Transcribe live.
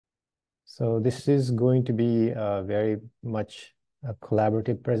So this is going to be very much a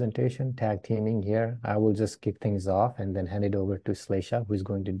collaborative presentation, tag teaming here. I will just kick things off and then hand it over to Slesa, who's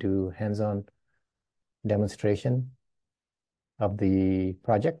going to do hands-on demonstration of the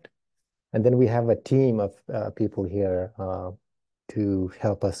project. And then we have a team of people here to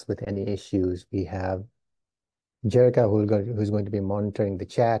help us with any issues. We have Jerica, who's going to be monitoring the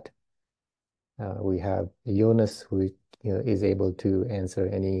chat. We have Jonas, who is able to answer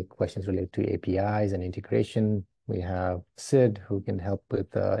any questions related to APIs and integration. We have Sid, who can help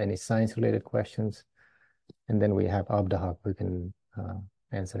with any science-related questions. And then we have Abdahak, who can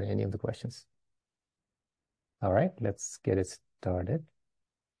answer any of the questions. All right, let's get it started.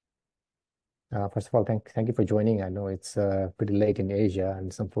 First of all, thank you for joining. I know it's pretty late in Asia,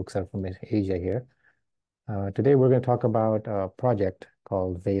 and some folks are from Asia here. Today, we're going to talk about a project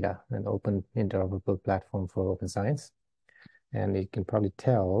called VEDA, an open interoperable platform for open science. And you can probably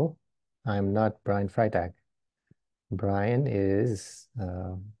tell I'm not Brian Freitag. Brian is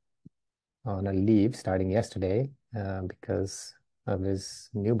on a leave starting yesterday because of his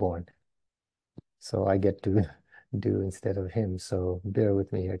newborn. So I get to do instead of him. So bear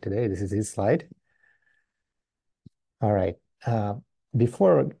with me here today. This is his slide. All right.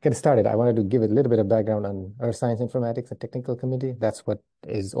 Before getting started, I wanted to give a little bit of background on Earth Science Informatics and Technical Committee. That's what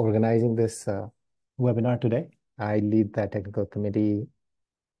is organizing this webinar today. I lead that technical committee,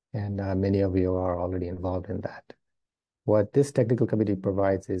 and many of you are already involved in that. What this technical committee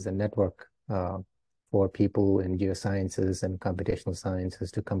provides is a network for people in geosciences and computational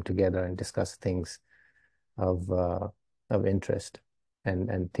sciences to come together and discuss things of interest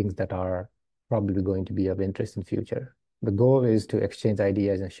and things that are probably going to be of interest in future. The goal is to exchange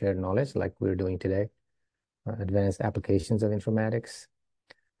ideas and share knowledge like we're doing today, advanced applications of informatics,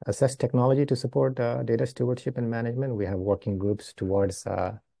 assess technology to support data stewardship and management. We have working groups towards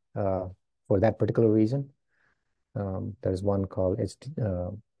for that particular reason. There's one called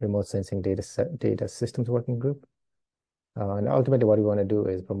Remote Sensing Data Systems Working Group. And ultimately what we want to do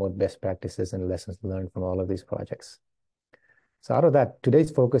is promote best practices and lessons learned from all of these projects. So out of that, today's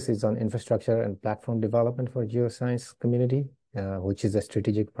focus is on infrastructure and platform development for geoscience community, which is a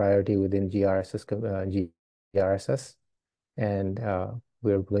strategic priority within GRSS. And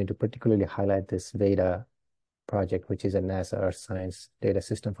we're going to particularly highlight this VEDA project, which is a NASA Earth Science Data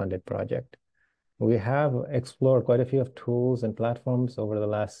System funded project. We have explored quite a few of tools and platforms over the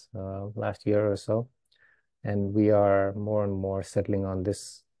last year or so, and we are more and more settling on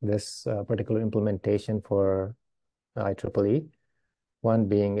this particular implementation for IEEE. One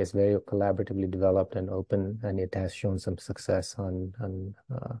being is very collaboratively developed and open, and it has shown some success on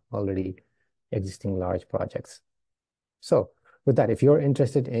already existing large projects. So with that, if you're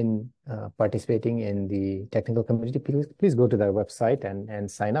interested in participating in the technical community, please go to their website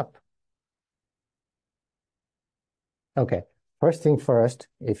and sign up. Okay, first thing first,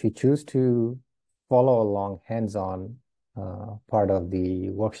 if you choose to follow along hands-on part of the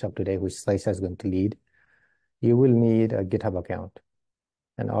workshop today, which Slesa is going to lead, you will need a GitHub account.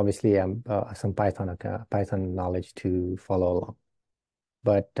 And obviously some Python knowledge to follow along.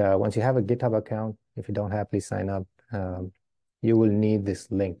 But once you have a GitHub account, if you don't have, please sign up. You will need this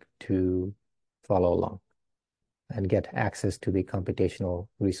link to follow along and get access to the computational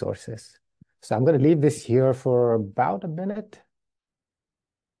resources. So I'm going to leave this here for about a minute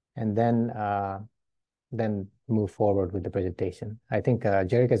and then move forward with the presentation. I think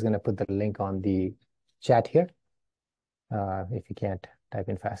Jerica is going to put the link on the chat here if you can't type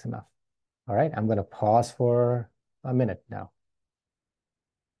in fast enough. All right, I'm going to pause for a minute now.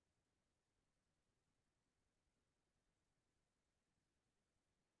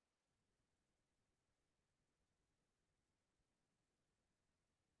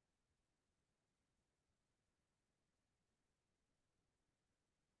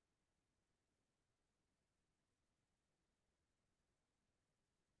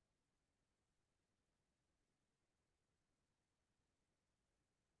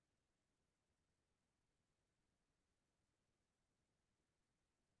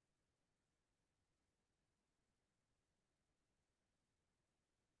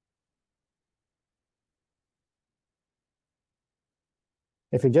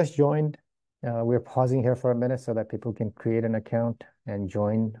 If you just joined, we're pausing here for a minute so that people can create an account and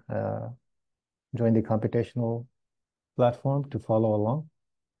join the computational platform to follow along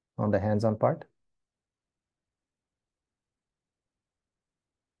on the hands-on part.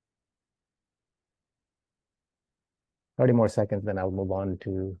 Thirty more seconds, then I'll move on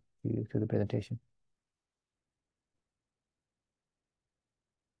to the presentation.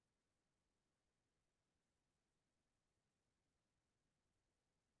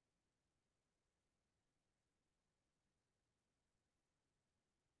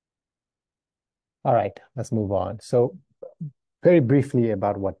 All right, let's move on. So very briefly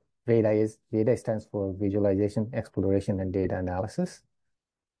about what VEDA is. VEDA stands for Visualization, Exploration, and Data Analysis.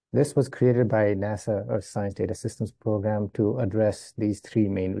 This was created by NASA Earth Science Data Systems Program to address these three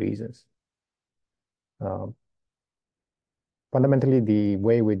main reasons. Um, Fundamentally, the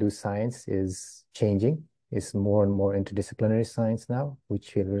way we do science is changing. It's more and more interdisciplinary science now,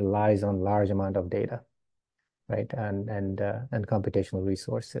 which relies on large amount of data, right? And computational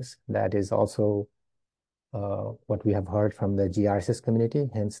resources. That is also what we have heard from the GRSS community,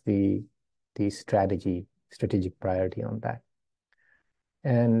 hence the strategic priority on that.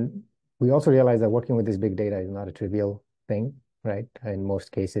 And we also realize that working with this big data is not a trivial thing, right? In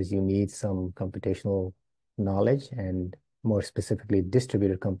most cases, you need some computational knowledge and more specifically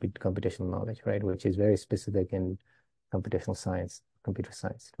distributed computational knowledge, right? Which is very specific in computational science, computer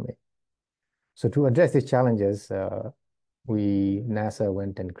science to me. So to address these challenges, NASA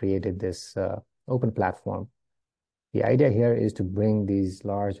went and created this open platform. The idea here is to bring these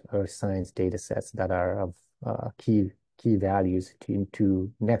large earth science data sets that are of key values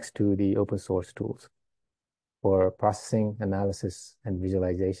into next to the open source tools for processing, analysis, and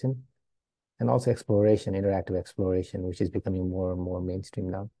visualization, and also exploration, interactive exploration, which is becoming more and more mainstream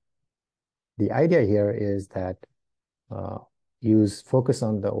now. The idea here is that focus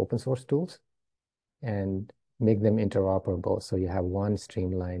on the open source tools and make them interoperable. So you have one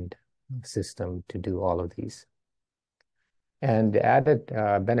streamlined system to do all of these. And the added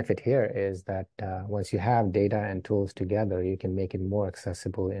benefit here is that once you have data and tools together, you can make it more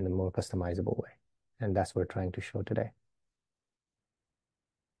accessible in a more customizable way. And that's what we're trying to show today.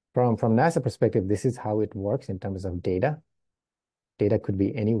 From NASA perspective, this is how it works in terms of data. Data could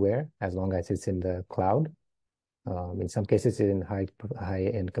be anywhere as long as it's in the cloud. In some cases, it's in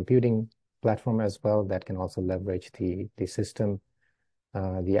high-end computing platform as well that can also leverage the system.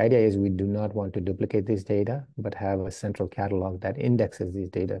 The idea is we do not want to duplicate this data, but have a central catalog that indexes these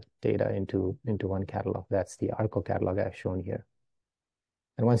data into one catalog. That's the ARCO catalog I've shown here.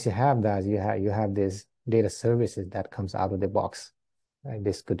 And once you have that, you have this data services that comes out of the box. Right?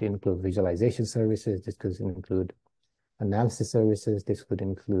 This could include visualization services. This could include analysis services. This could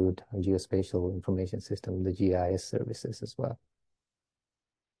include geospatial information system, the GIS services as well.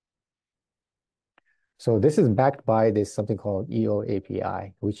 So this is backed by this something called EO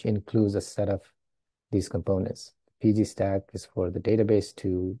API, which includes a set of these components. PG stack is for the database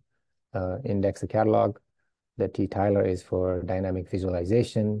to index the catalog. The T-tiler is for dynamic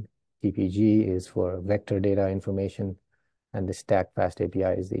visualization. TPG is for vector data information. And the stack fast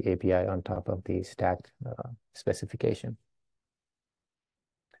API is the API on top of the stack specification.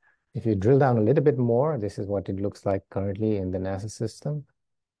 If you drill down a little bit more, this is what it looks like currently in the NASA system.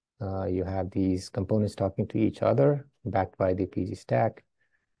 You have these components talking to each other, backed by the PG stack.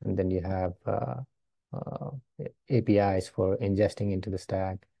 And then you have APIs for ingesting into the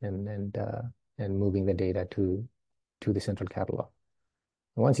stack and moving the data to the central catalog.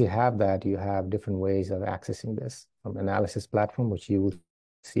 And once you have that, you have different ways of accessing this from analysis platform, which you will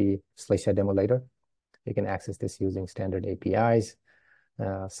see Slesa demo later. You can access this using standard APIs.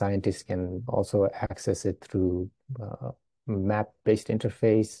 Scientists can also access it through map-based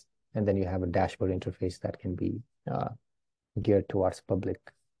interface. And then you have a dashboard interface that can be geared towards public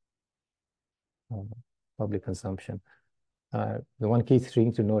consumption. The one key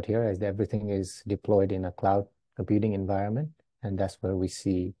thing to note here is that everything is deployed in a cloud computing environment, and that's where we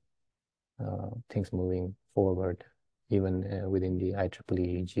see things moving forward, even within the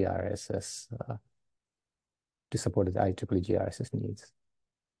IEEE GRSS to support the IEEE GRSS needs.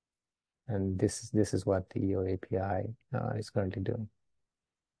 And this is what the EO API is currently doing.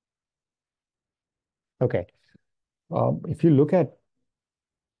 Okay, if you look at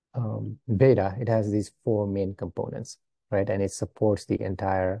VEDA, it has these four main components, right? And it supports the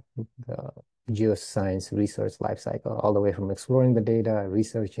entire geoscience research lifecycle, all the way from exploring the data,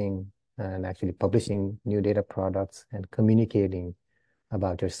 researching, and actually publishing new data products and communicating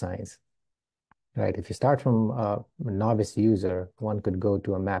about your science, right? If you start from a novice user, one could go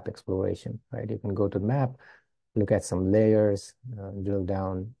to a map exploration, right? You can go to the map, look at some layers, drill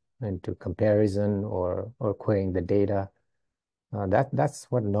down into comparison or querying the data. That's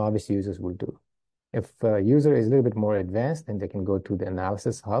what novice users will do. If a user is a little bit more advanced, then they can go to the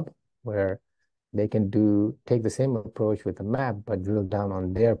analysis hub where they can take the same approach with the map, but drill down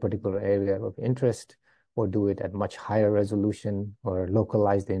on their particular area of interest or do it at much higher resolution or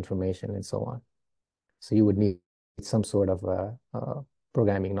localize the information and so on. So you would need some sort of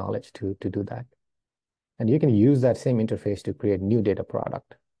programming knowledge to do that. And you can use that same interface to create new data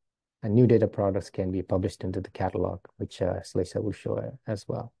product. And new data products can be published into the catalog, which Slesa will show as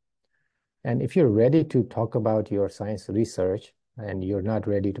well. And if you're ready to talk about your science research and you're not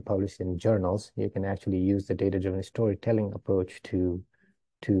ready to publish in journals, you can actually use the data-driven storytelling approach to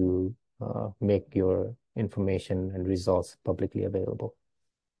make your information and results publicly available.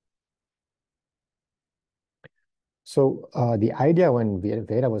 So the idea when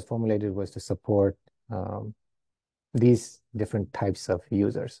VEDA was formulated was to support these different types of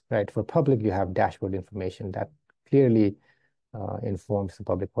users, right? For public, you have dashboard information that clearly informs the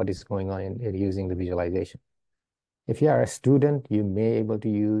public what is going on in using the visualization. If you are a student, you may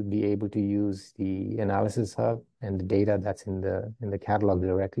be able to use the analysis hub and the data that's in the catalog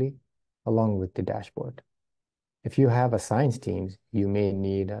directly, along with the dashboard. If you have a science team, you may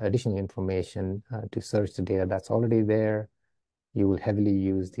need additional information to search the data that's already there. You will heavily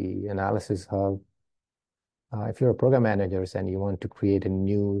use the analysis hub. If you're a program manager and you want to create a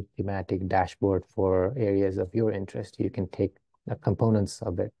new thematic dashboard for areas of your interest, you can take the components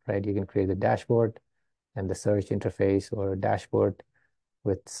of it, right? You can create a dashboard and the search interface, or a dashboard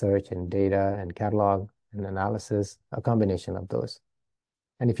with search and data and catalog and analysis, a combination of those.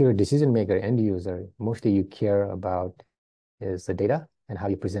 And if you're a decision maker, end user, mostly you care about is the data and how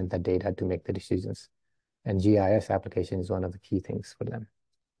you present that data to make the decisions. And GIS application is one of the key things for them.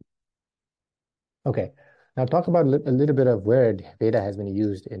 Okay, now talk about a little bit of where VEDA has been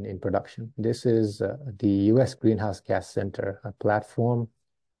used in production. This is the US Greenhouse Gas Center, a platform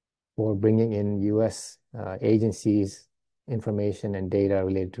for bringing in US agencies information and data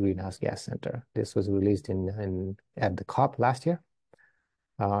related to Greenhouse Gas Center. This was released at the COP last year.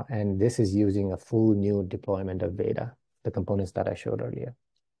 And this is using a full new deployment of VEDA, the components that I showed earlier.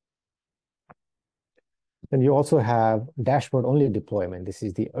 Then you also have dashboard-only deployment. This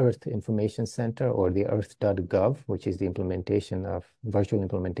is the Earth Information Center, or the earth.gov, which is the virtual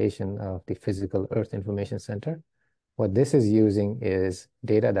implementation of the physical Earth Information Center. What this is using is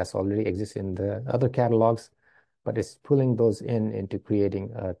data that's already exists in the other catalogs, but it's pulling those into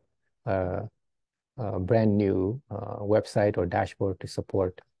creating a brand new website or dashboard to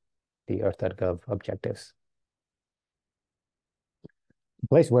support the earth.gov objectives. A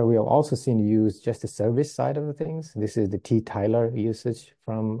place where we have also seen used just the service side of the things. This is the T-Tyler usage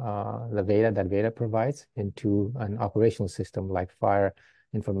from the VEDA that VEDA provides into an operational system like fire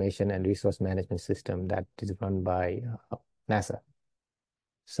information and resource management system that is run by NASA.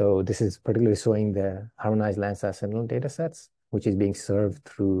 So this is particularly showing the harmonized Landsat Sentinel data sets, which is being served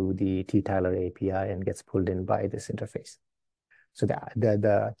through the T-Tyler API and gets pulled in by this interface. So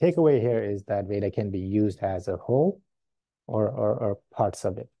the takeaway here is that VEDA can be used as a whole or parts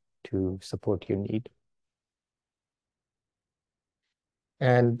of it to support your need.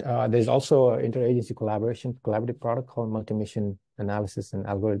 And there's also an interagency collaborative product called Multi-Mission Analysis and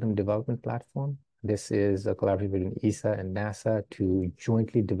Algorithm Development Platform. This is a collaboration between ESA and NASA to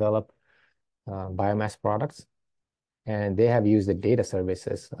jointly develop biomass products. And they have used the data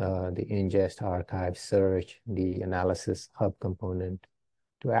services, the ingest, archive, search, the analysis hub component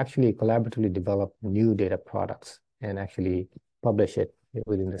to actually collaboratively develop new data products and actually publish it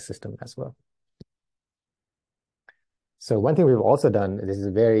within the system as well. So one thing we've also done, this is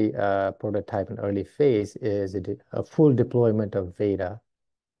a very prototype and early phase, is a full deployment of VEDA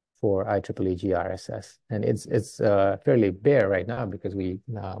for IEEE GRSS. And it's fairly bare right now because we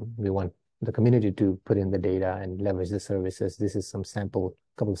want the community to put in the data and leverage the services. This is some couple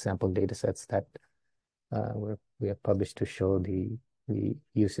of sample data sets that we have published to show the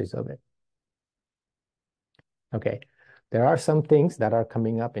usage of it. Okay, there are some things that are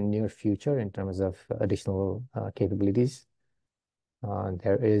coming up in near future in terms of additional capabilities.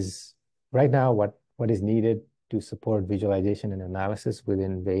 There is right now what is needed to support visualization and analysis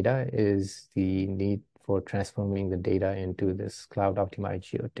within VEDA is the need for transforming the data into this cloud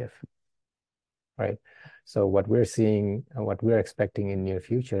optimized GeoTIFF, right? So what we're seeing and what we're expecting in near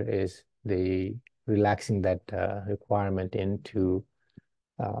future is the relaxing that requirement into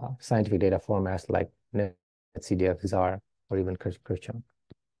scientific data formats like NetCDF, XAR, or even Kerchunk.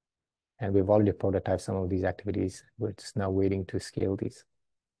 And we've already prototyped some of these activities. We're just now waiting to scale these.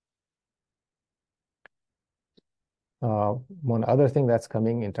 One other thing that's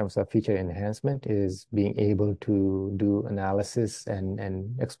coming in terms of feature enhancement is being able to do analysis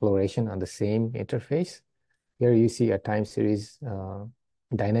and exploration on the same interface. Here you see a time series,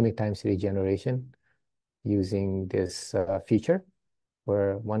 dynamic time series generation using this feature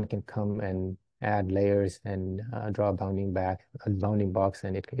where one can come and add layers and draw a bounding box,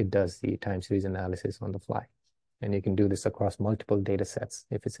 and it does the time series analysis on the fly. And you can do this across multiple data sets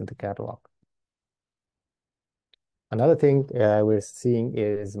if it's in the catalog. Another thing we're seeing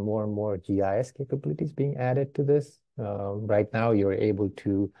is more and more GIS capabilities being added to this. Right now, you're able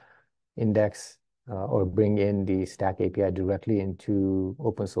to index or bring in the Stack API directly into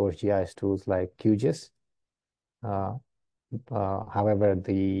open source GIS tools like QGIS. However,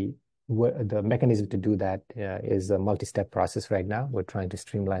 the mechanism to do that is a multi-step process right now. We're trying to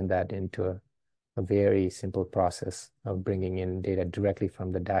streamline that into a very simple process of bringing in data directly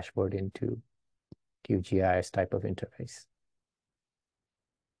from the dashboard into QGIS type of interface.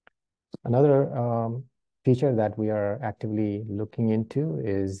 Another feature that we are actively looking into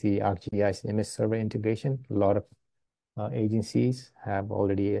is the ArcGIS image server integration. A lot of agencies have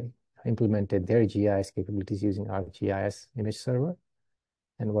already implemented their GIS capabilities using ArcGIS image server.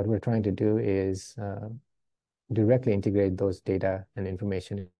 And what we're trying to do is directly integrate those data and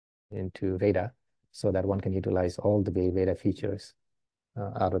information into VEDA so that one can utilize all the VEDA features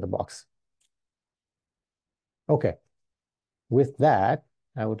out of the box. Okay, with that,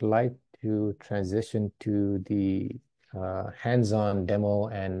 I would like to transition to the hands-on demo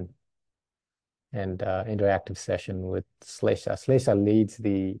and interactive session with Slesa. Slesa leads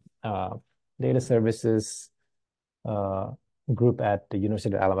the data services group at the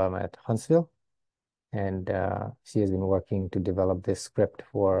University of Alabama at Huntsville. And she has been working to develop this script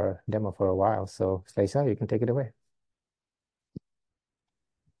for demo for a while. So Slesa, you can take it away.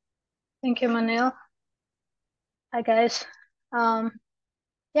 Thank you, Manil. Hi, guys.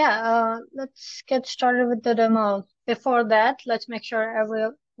 Let's get started with the demo. Before that, let's make sure every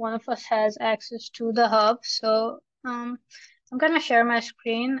one of us has access to the hub. So I'm going to share my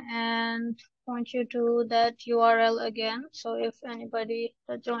screen and point you to that URL again. So if anybody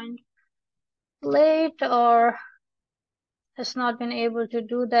that joined late or has not been able to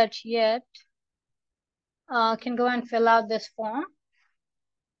do that yet, can go and fill out this form.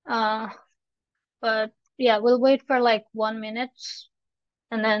 But yeah, we'll wait for like 1 minute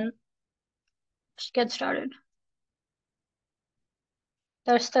and then just get started.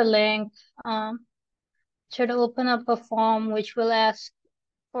 There's the link. Should open up a form which will ask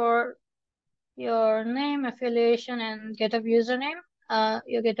for your name, affiliation, and GitHub username.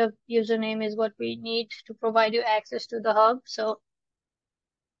 Your GitHub username is what we need to provide you access to the hub. So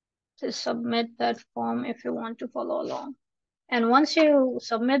just submit that form if you want to follow along. And once you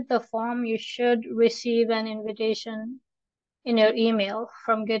submit the form, you should receive an invitation in your email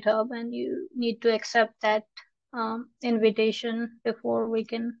from GitHub, and you need to accept that invitation before we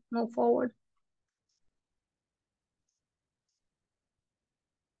can move forward.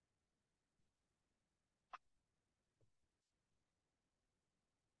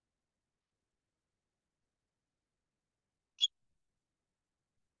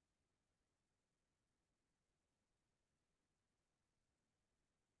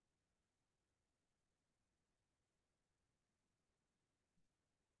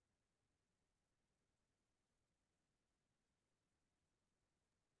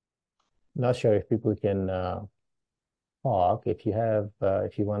 Not sure if people can talk. If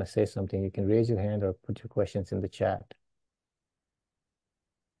you want to say something, you can raise your hand or put your questions in the chat.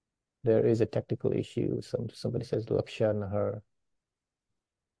 There is a technical issue. Somebody says Laksha Nahar.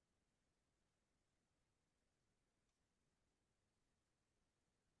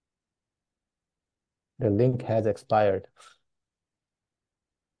 The link has expired.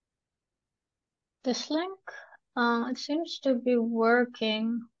 This link, it seems to be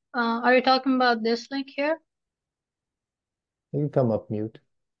working. Are you talking about this link here? You can come up mute.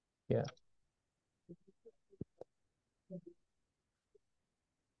 Yeah.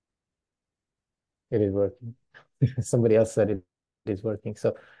 It is working. Somebody else said it is working.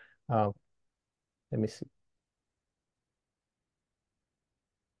 So let me see.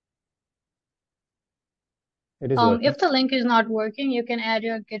 It is working. If the link is not working, you can add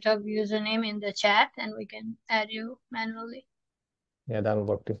your GitHub username in the chat and we can add you manually. Yeah, that'll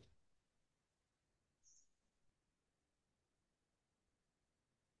work too.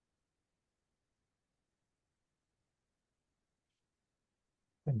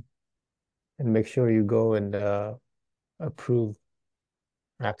 And make sure you go and approve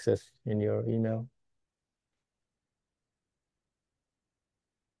access in your email.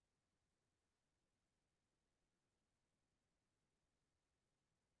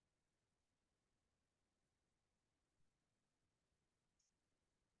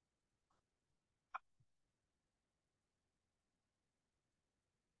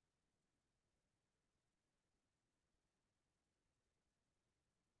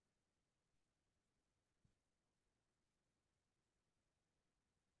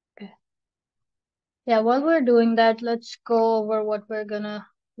 Okay. Yeah, while we're doing that, let's go over what we're gonna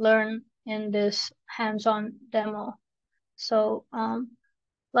learn in this hands-on demo. So,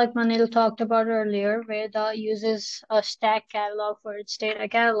 like Manil talked about earlier, VEDA uses a stack catalog for its data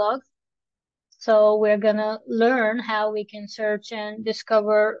catalog. So we're gonna learn how we can search and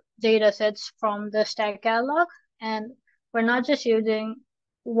discover data sets from the stack catalog. And we're not just using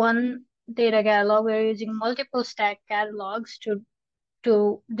one data catalog, we're using multiple stack catalogs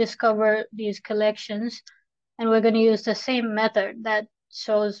to discover these collections. And we're going to use the same method that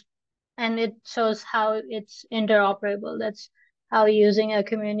shows, and it shows how it's interoperable. That's how using a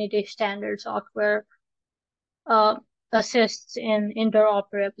community standard software uh, assists in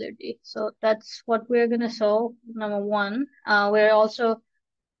interoperability. So that's what we're going to show, number one. We're also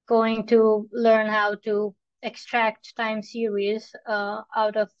going to learn how to extract time series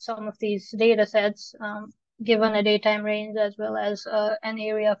out of some of these data sets, given a datetime range as well as an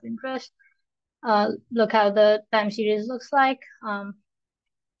area of interest. Look how the time series looks like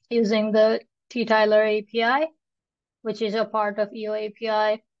using the T-Tyler API, which is a part of EO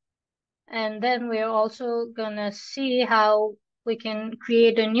API. And then we're also gonna see how we can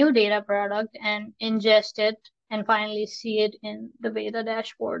create a new data product and ingest it and finally see it in the VEDA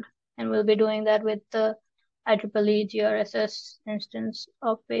dashboard. And we'll be doing that with the IEEE GRSS instance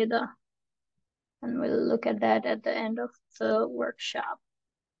of VEDA. And we'll look at that at the end of the workshop.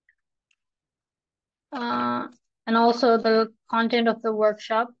 And also the content of the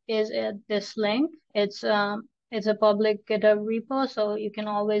workshop is at this link. It's a public GitHub repo, so you can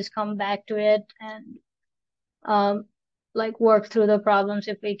always come back to it and like work through the problems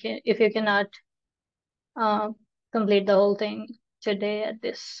if you cannot complete the whole thing today at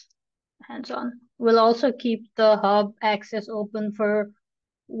this hands-on. We'll also keep the hub access open for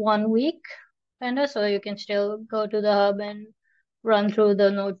 1 week, kinda, so you can still go to the hub and run through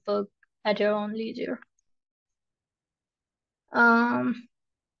the notebook at your own leisure.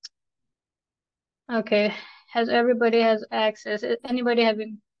 Okay, everybody has access? Anybody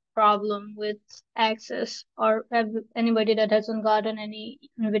having problem with access, or anybody that hasn't gotten any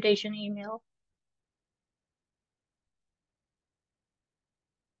invitation email?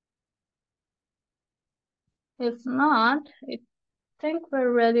 If not, I think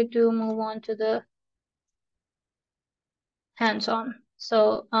we're ready to move on to the hands-on.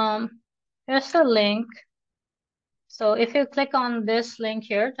 So here's the link. So if you click on this link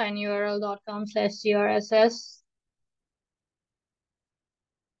here, tinyurl.com/grss.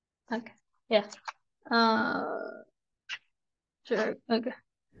 Okay, yeah. Sure, okay.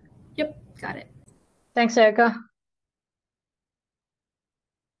 Yep, got it. Thanks, Erica.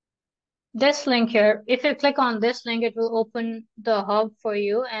 This link here, if you click on this link, it will open the hub for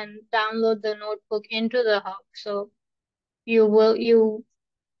you and download the notebook into the hub. So you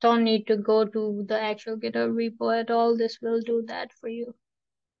don't need to go to the actual GitHub repo at all. This will do that for you.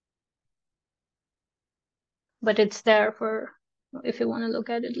 But it's there for if you want to look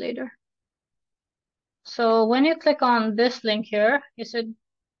at it later. So when you click on this link here, you should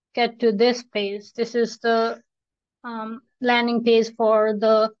get to this page. This is the landing page for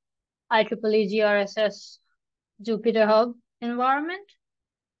the IEEE GRSS Jupyter Hub environment.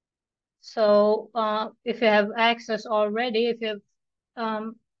 So if you have access already, if you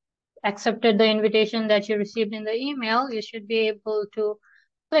have accepted the invitation that you received in the email, you should be able to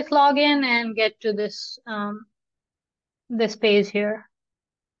click login and get to this this page here.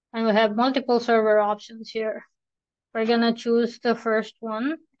 And we have multiple server options here. We're gonna choose the first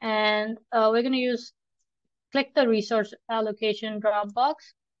one, and we're gonna click the resource allocation drop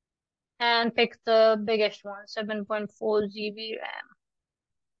box and pick the biggest one, 7.4 GB RAM.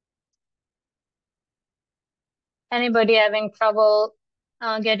 Anybody having trouble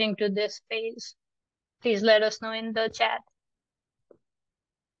getting to this page, please let us know in the chat.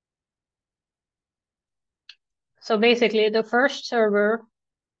 So basically the first server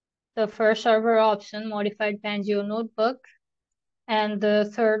option, modified Pangeo notebook, and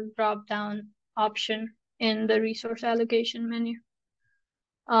the third drop-down option in the resource allocation menu.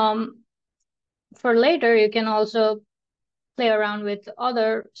 For later, you can also play around with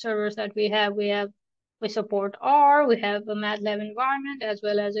other servers that we have. We support R, we have a MATLAB environment, as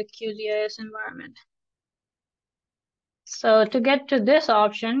well as a QGIS environment. So to get to this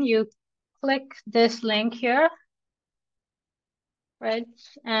option, you click this link here, right?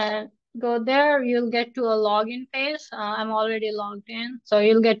 And go there, you'll get to a login page. I'm already logged in, so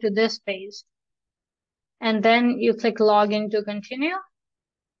you'll get to this page. And then you click login to continue.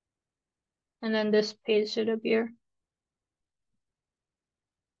 And then this page should appear.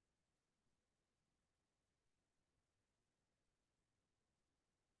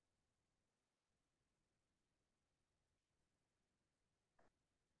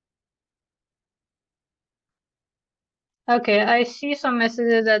 Okay, I see some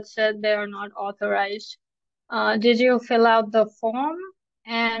messages that said they are not authorized. Did you fill out the form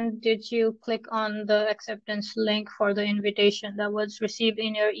And did you click on the acceptance link for the invitation that was received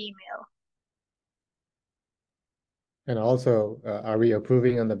in your email? And also, are we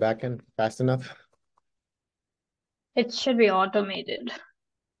approving on the back end fast enough? It should be automated.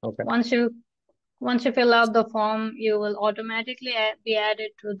 Okay. Once you fill out the form, you will automatically be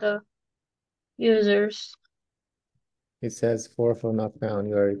added to the users. It says 404 not found.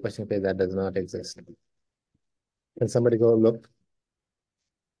 You are requesting page that does not exist. Can somebody go look?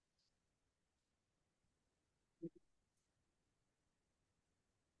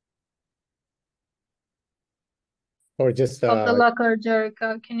 Or just Of the luck or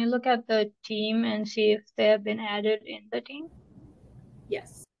Jerica, can you look at the team and see if they have been added in the team?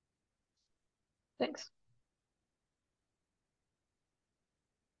 Yes. Thanks.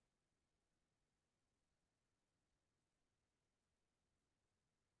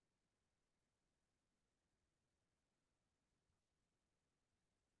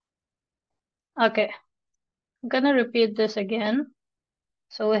 Okay, I'm gonna repeat this again.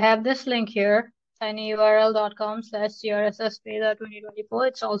 So we have this link here, tinyurl.com/grssveda2024.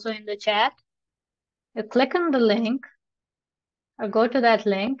 It's also in the chat. You click on the link or go to that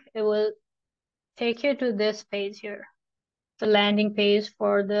link. It will take you to this page here, the landing page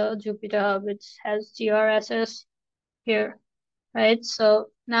for the Jupyter Hub. It has GRSS here, right?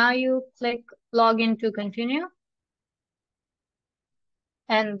 So now you click login to continue,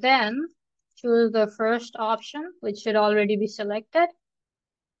 and then choose the first option, which should already be selected,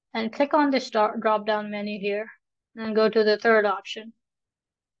 and click on this drop-down menu here, and go to the third option.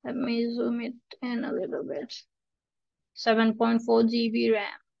 Let me zoom it in a little bit. 7.4 GB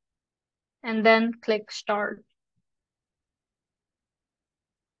RAM, and then click start.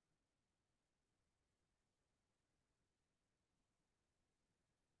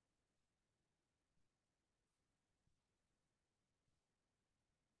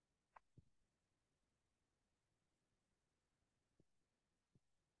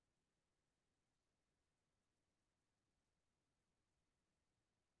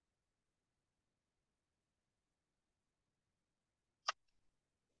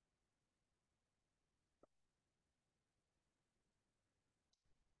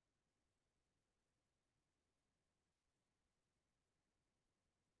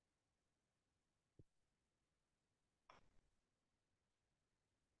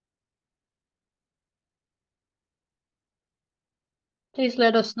 Please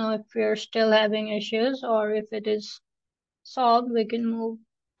let us know if you're still having issues, or if it is solved, we can move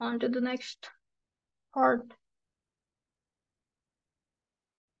on to the next part.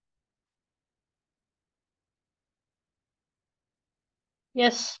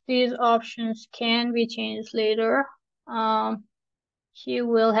 Yes, these options can be changed later. You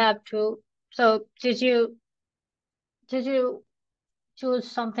will have to. So did you choose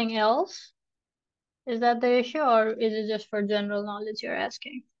something else? Is that the issue, or is it just for general knowledge you're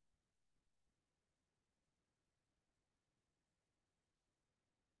asking?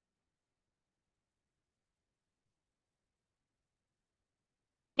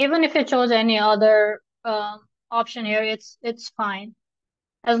 Even if you chose any other option here, it's fine.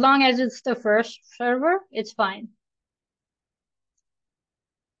 As long as it's the first server, it's fine.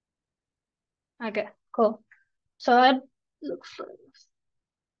 Okay, cool. So it looks like this.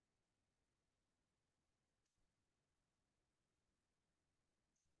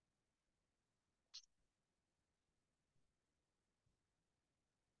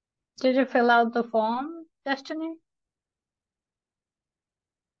 Did you fill out the form, Destiny?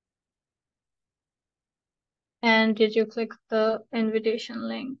 And did you click the invitation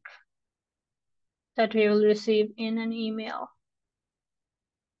link that we will receive in an email?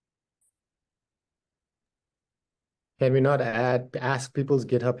 Can we not ask people's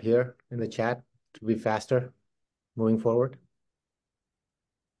GitHub here in the chat to be faster moving forward?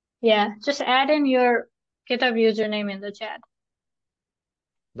 Yeah, just add in your GitHub username in the chat.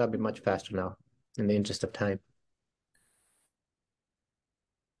 That'd be much faster now, in the interest of time.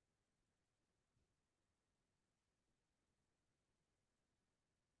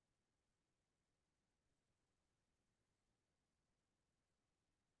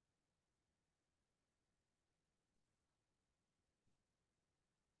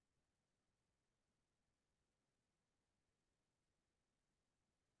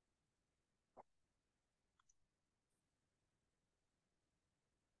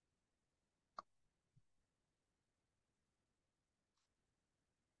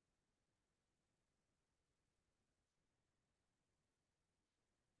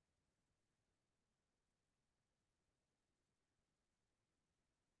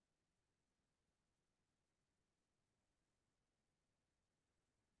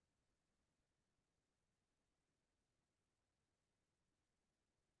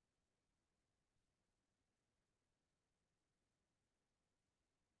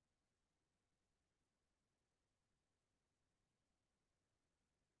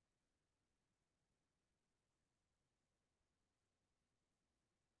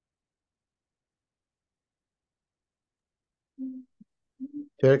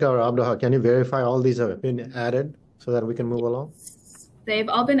 Terika or Abduha, can you verify all these have been added so that we can move along? They've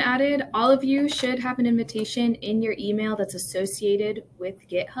all been added. All of you should have an invitation in your email that's associated with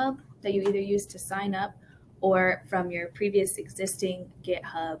GitHub that you either use to sign up or from your previous existing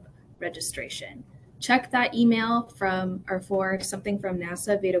GitHub registration. Check that email for something from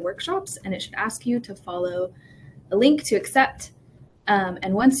NASA VEDA workshops, and it should ask you to follow a link to accept.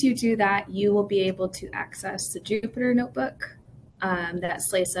 And once you do that, you will be able to access the Jupyter notebook that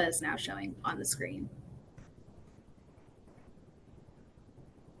Slesa is now showing on the screen.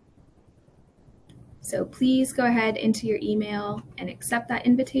 So please go ahead into your email and accept that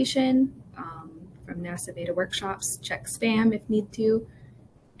invitation from NASA VEDA workshops. Check spam if need to,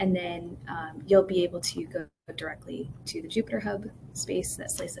 and then you'll be able to go directly to the Jupyter Hub space that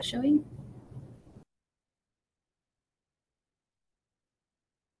Slesa is showing.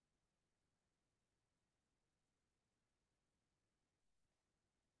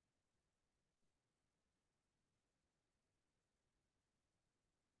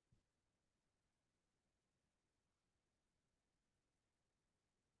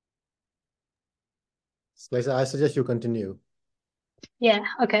 Slesa, I suggest you continue. Yeah,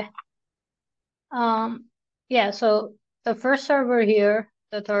 okay. Yeah, so the first server here,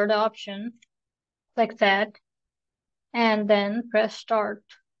 the third option, click that, and then press start.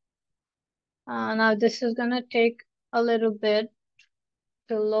 Now this is gonna take a little bit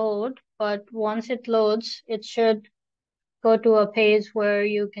to load, but once it loads, it should go to a page where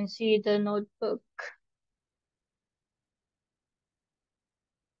you can see the notebook.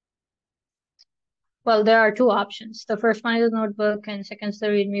 Well, there are two options. The first one is notebook and second is the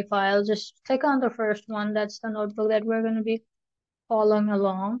README file. Just click on the first one. That's the notebook that we're going to be following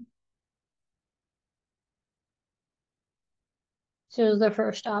along. Choose the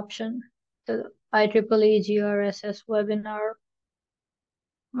first option, the IEEE GRSS webinar,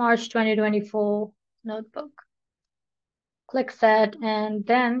 March 2024 notebook. Click that, and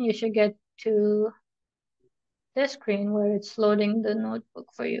then you should get to this screen where it's loading the notebook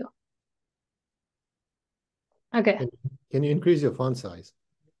for you. Okay. Can you increase your font size?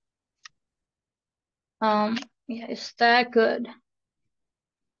 Yeah, is that good?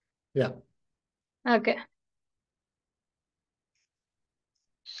 Yeah. Okay.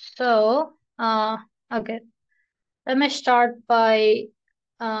 So, okay. Let me start by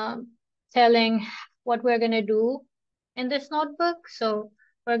telling what we're gonna do in this notebook. So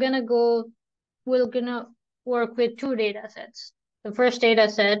we're gonna work with two data sets. The first data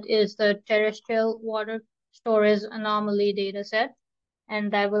set is the terrestrial water storage anomaly data set, and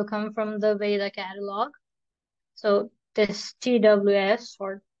that will come from the VEDA catalog. So this TWS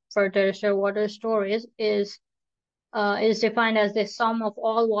for terrestrial water storage is defined as the sum of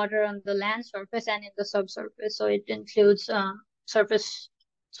all water on the land surface and in the subsurface. So it includes surface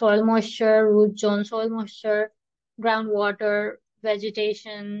soil moisture, root zone soil moisture, groundwater,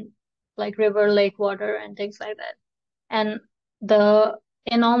 vegetation, like river, lake water, and things like that. And the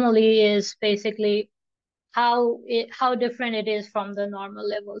anomaly is basically how different it is from the normal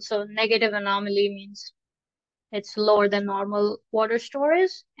level. So negative anomaly means it's lower than normal water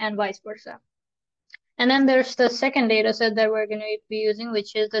storage and vice versa. And then there's the second data set that we're going to be using,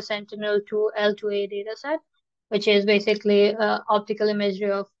 which is the Sentinel-2 L2A data set, which is basically optical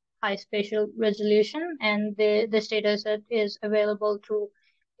imagery of high spatial resolution. And this data set is available through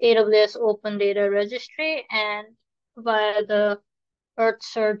AWS Open Data Registry and via the Earth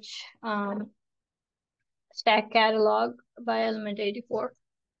Search stack catalog by Element 84.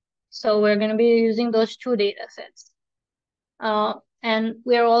 So we're going to be using those two data sets. And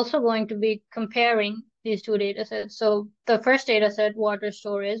we're also going to be comparing these two data sets. So the first data set, water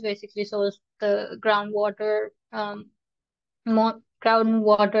storage, basically shows the groundwater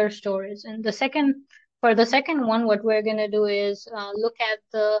storage. And for the second one, what we're going to do is look at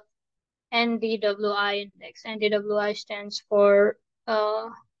the NDWI index. NDWI stands for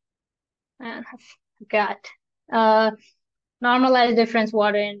I forgot normalized difference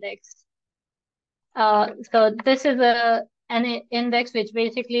water index. So this is an index which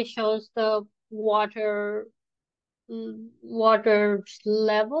basically shows the water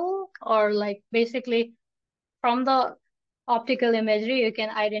level, or like basically from the optical imagery you can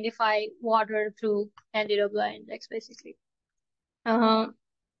identify water through NDWI index basically.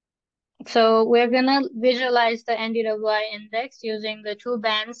 So we're gonna visualize the NDWI index using the two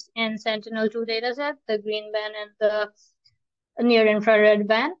bands in Sentinel-2 dataset, the green band and the near infrared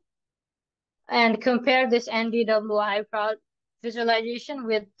band, and compare this NDWI visualization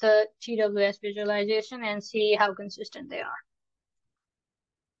with the TWS visualization and see how consistent they are.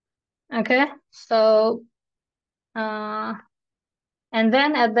 Okay, so And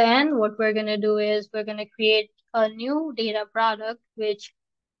then at the end, what we're going to do is we're going to create a new data product, which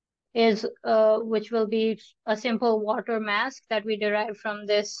will be a simple water mask that we derive from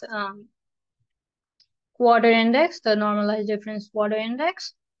this water index, the normalized difference water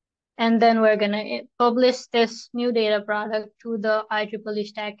index. And then we're going to publish this new data product to the IEEE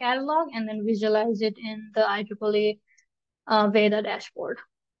stack catalog and then visualize it in the IEEE VEDA dashboard.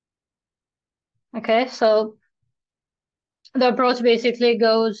 Okay, so the approach basically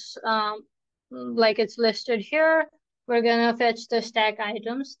goes like it's listed here. We're going to fetch the stack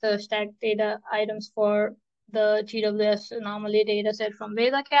items, the stack data items for the TWS anomaly data set from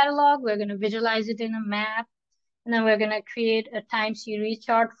VEDA catalog. We're going to visualize it in a map. And then we're going to create a time series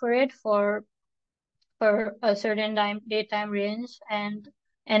chart for it for a certain date time range and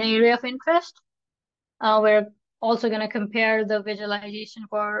an area of interest. We're also going to compare the visualization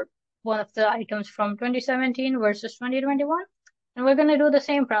for one of the items from 2017 versus 2021. And we're going to do the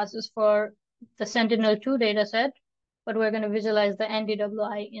same process for the Sentinel-2 dataset, but we're going to visualize the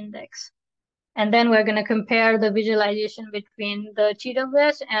NDWI index. And then we're going to compare the visualization between the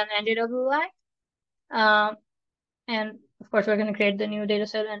TWS and NDWI. And of course, we're going to create the new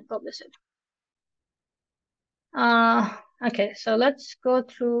dataset and publish it. Okay, so let's go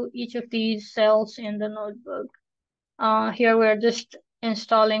through each of these cells in the notebook. Here we're just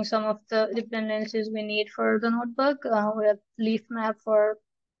installing some of the dependencies we need for the notebook. We have leaf map for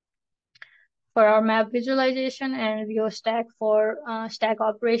our map visualization and view stack for stack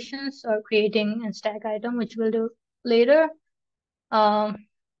operations or creating a stack item, which we'll do later.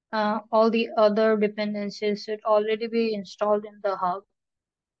 All the other dependencies should already be installed in the hub.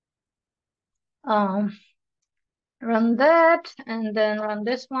 Run that and then run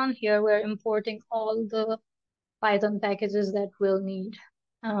this one. Here we're importing all the Python packages that we'll need.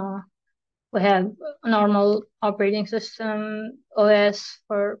 We have a normal operating system, OS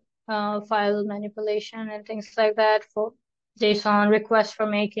for file manipulation and things like that, for JSON requests for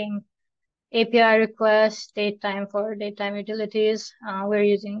making API requests, datetime for datetime utilities. We're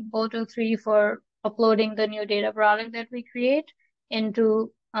using Auto3 for uploading the new data product that we create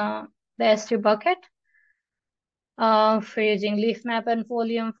into the S3 bucket. We're using leaf map and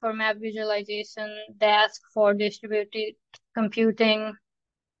folium for map visualization, Dask for distributed computing.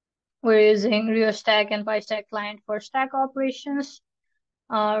 We're using RioStack and PyStack client for stack operations.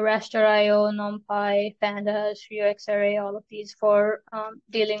 Raster.io, NumPy, Pandas, RioXarray, all of these for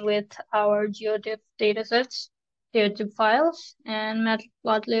dealing with our GeoTIFF datasets, GeoTIFF files, and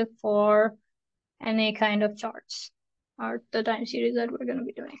Matplotlib for any kind of charts or the time series that we're going to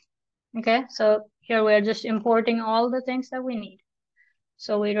be doing. Okay, so here we're just importing all the things that we need.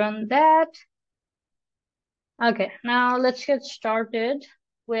 So we run that. Okay, now let's get started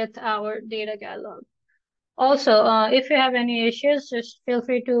with our data catalog. Also, if you have any issues, just feel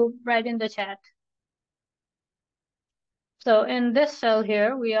free to write in the chat. So in this cell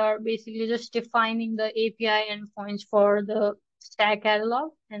here, we are basically just defining the API endpoints for the stack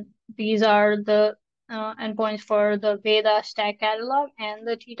catalog. And these are the endpoints for the VEDA stack catalog and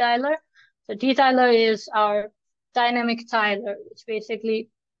the T-tiler. So T-tiler is our dynamic tiler, which basically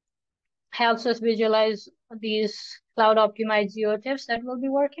helps us visualize these cloud optimized GeoTIFFs that we'll be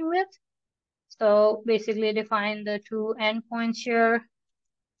working with. So basically define the two endpoints here,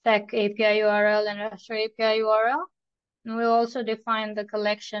 stack API URL and raster API URL. And we'll also define the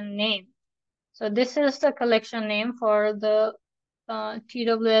collection name. So this is the collection name for the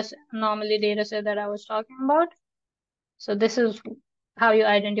TWS anomaly dataset that I was talking about. So this is how you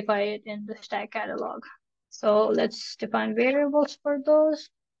identify it in the stack catalog. So let's define variables for those.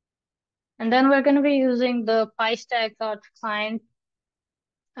 And then we're going to be using the PyStack.client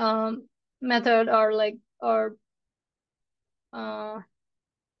method or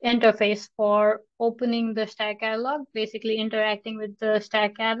interface for opening the stack catalog, basically interacting with the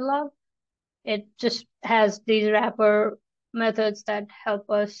stack catalog. It just has these wrapper methods that help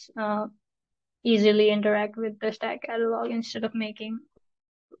us easily interact with the stack catalog instead of making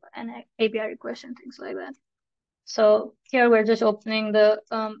an API request and things like that. So here we're just opening the,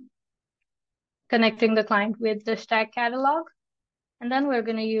 connecting the client with the stack catalog. And then we're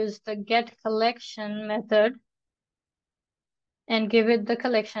going to use the get collection method and give it the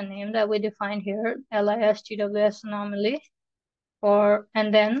collection name that we defined here, LIS TWS anomaly,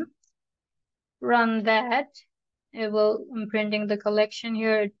 and then run that. It will, I'm printing the collection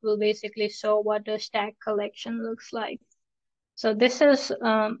here. It will basically show what the stack collection looks like. So this is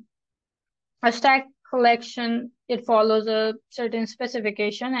a stack collection. It follows a certain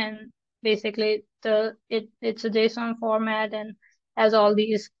specification, and basically it's a JSON format and has all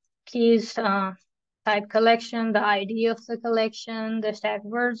these keys type collection, the ID of the collection, the stack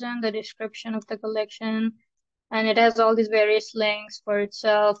version, the description of the collection, and it has all these various links for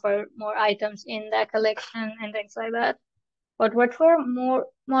itself, for more items in that collection and things like that. But what we're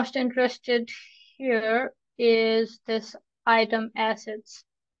most interested here is this item assets.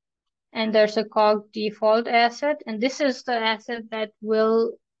 And there's a cog default asset, and this is the asset that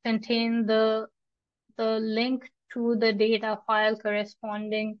will contain the link to the data file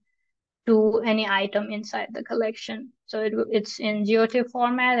corresponding to any item inside the collection. So it's in GeoTIFF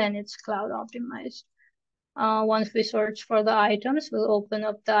format and it's cloud optimized. Once we search for the items, we'll open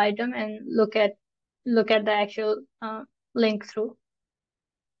up the item and look at the actual link through.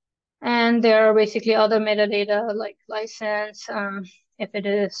 And there are basically other metadata like license, if it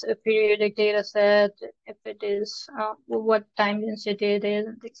is a periodic data set, if it is what time density it is,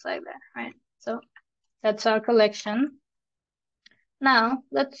 and things like that, right? So that's our collection. Now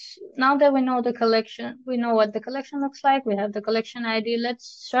that we know the collection, we know what the collection looks like, we have the collection ID,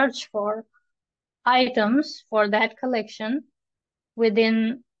 let's search for items for that collection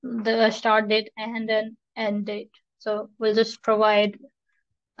within the start date and an end date. So we'll just provide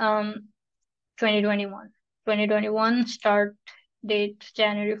 2021 start date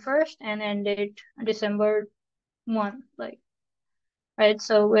January 1st and end date December 1, right?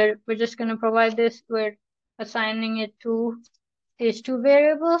 So we're just going to provide this. We're assigning it to these two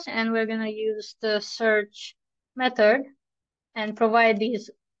variables, and we're going to use the search method and provide these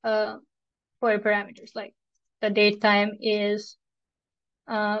query parameters, like the date time is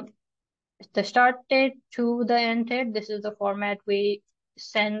the start date to the end date. This is the format we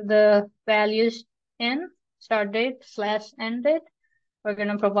send the values in, start date / end date. We're going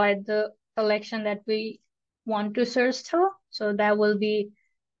to provide the collection that we want to search through. So that will be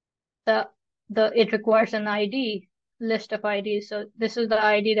it requires an ID, list of IDs. So this is the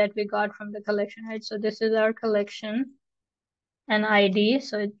ID that we got from the collection, right? So this is our collection, an ID.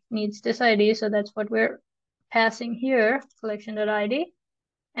 So it needs this ID. So that's what we're passing here, collection.id.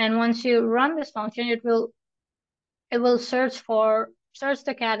 And once you run this function, it will search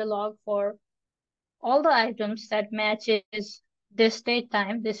the catalog for all the items that matches this date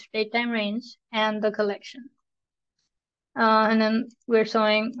time range, and the collection. And then we're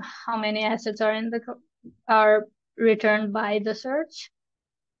showing how many assets are returned by the search.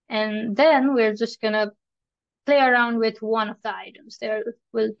 And then we're just gonna play around with one of the items. There,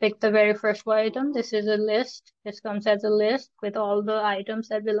 we'll pick the very first item. This is a list. This comes as a list with all the items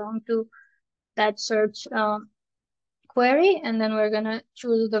that belong to that search query, and then we're gonna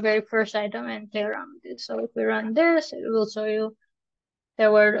choose the very first item and play around with it. So if we run this, it will show you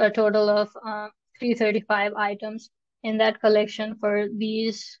there were a total of 335 items in that collection for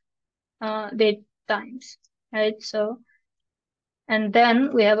these date times, right? So, and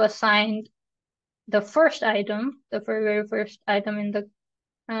then we have assigned the first item, the very first item in the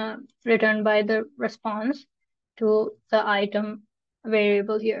returned by the response, to the item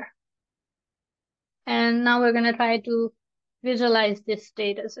variable here. And now we're going to try to visualize this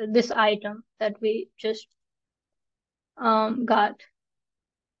data, so this item that we just got.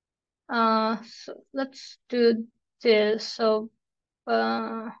 So let's do this. So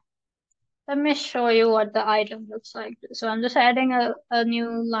let me show you what the item looks like. So I'm just adding a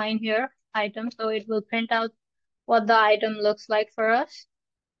new line here, item, so it will print out what the item looks like for us.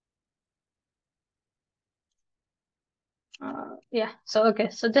 Yeah, so okay,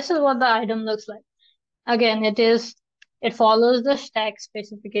 so this is what the item looks like. Again, it follows the stack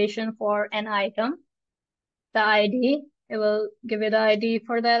specification for an item. The ID, it will give you the ID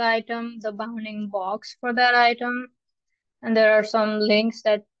for that item, the bounding box for that item, and there are some links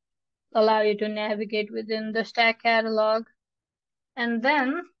that allow you to navigate within the stack catalog. And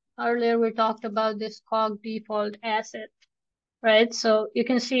then earlier we talked about this cog default asset, right? So you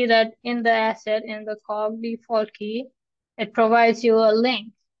can see that in the asset, in the cog default key, it provides you a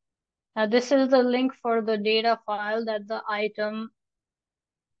link. Now this is the link for the data file that the item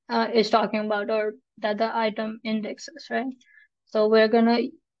is talking about, or that the item indexes, right? So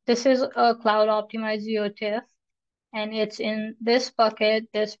this is a cloud optimized GeoTIFF, and it's in this bucket,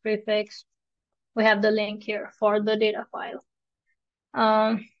 this prefix. We have the link here for the data file.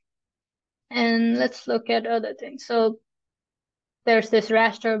 And let's look at other things. So there's this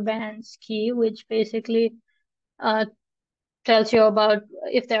raster bands key, which basically tells you about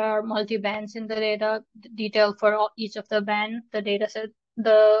if there are multi-bands in the data, detail for each of the band, the data set,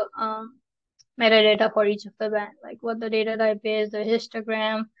 the metadata for each of the band, like what the data type is, the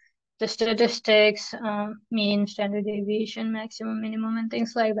histogram, the statistics, mean, standard deviation, maximum, minimum, and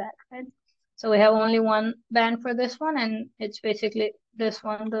things like that, right? So we have only one band for this one, and it's basically this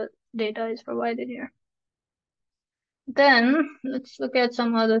one, the data is provided here. Then let's look at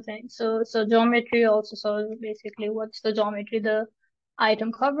some other things. So geometry also. So basically, what's the geometry the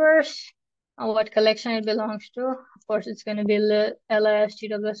item covers, what collection it belongs to. Of course, it's going to be LIS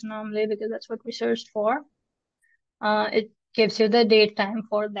GWS anomaly because that's what we searched for. It gives you the date time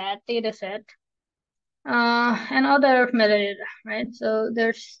for that data set. And other metadata, right? So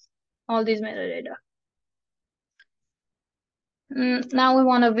there's all these metadata. Now we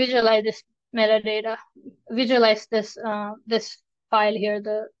want to visualize this metadata, visualize this this file here,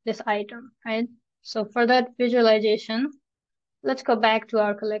 this item, right? So for that visualization, let's go back to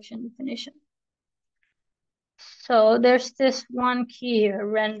our collection definition. So there's this one key here,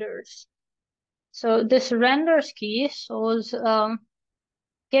 renders. So this renders key shows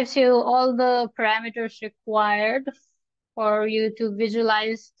gives you all the parameters required for you to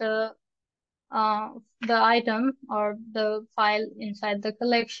visualize the item or the file inside the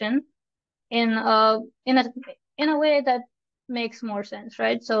collection in a way that makes more sense,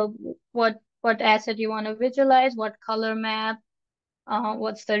 right? So what asset you want to visualize, what color map,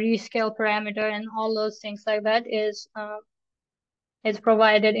 what's the rescale parameter, and all those things like that is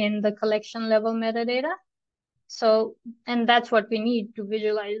provided in the collection level metadata. So, and that's what we need to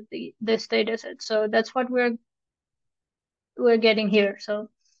visualize this data set. So that's what we're getting here. So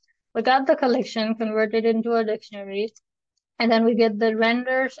we got the collection converted into a dictionary, and then we get the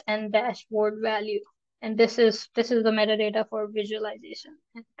renders and dashboard value. And this is the metadata for visualization.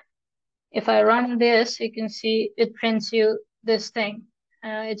 If I run this, you can see it prints you this thing.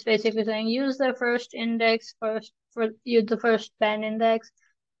 It's basically saying use the first index use the first band index.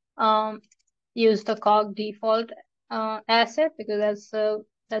 Use the cog default asset because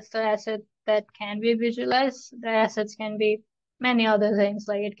that's the asset that can be visualized. The assets can be many other things,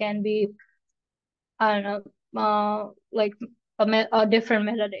 like it can be, I don't know, like a different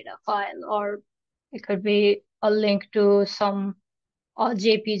metadata file, or it could be a link to some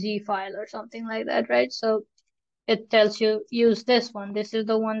JPG file or something like that, right? So it tells you use this one. This is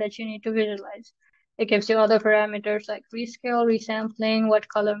the one that you need to visualize. It gives you other parameters like rescale, resampling, what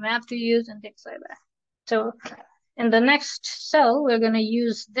color map to use, and things like that. So in the next cell, we're going to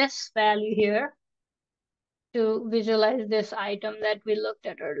use this value here to visualize this item that we looked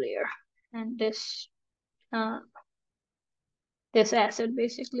at earlier. And this asset,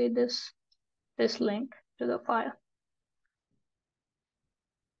 basically this link to the file.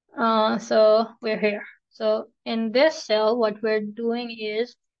 So we're here. So in this cell, what we're doing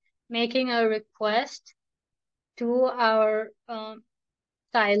is making a request to our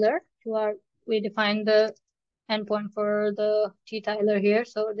tiler. We define the endpoint for the t-tiler here.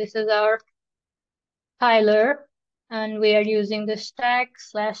 So this is our tiler, and we are using the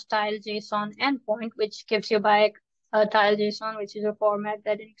stack/tile.json endpoint, which gives you back a tile.json, which is a format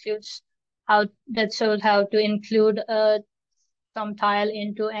that includes shows how to include some tile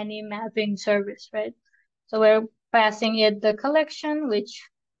into any mapping service, right? So we're passing it the collection, which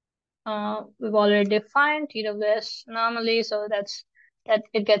we've already defined, TWS anomaly. So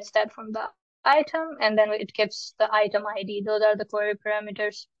it gets that from the item, and then it gives the item ID. Those are the query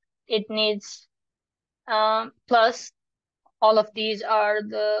parameters it needs. Plus, all of these are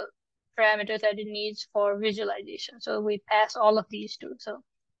the parameters that it needs for visualization. So we pass all of these too. So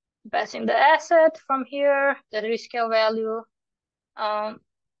passing the asset from here, the rescale value,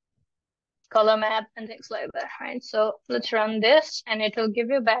 color map, and things like that, right? So let's run this, and it will give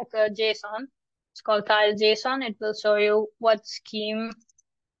you back a JSON. It's called tile.json. It will show you what scheme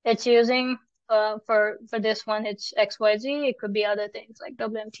it's using. For this one, it's XYZ. It could be other things like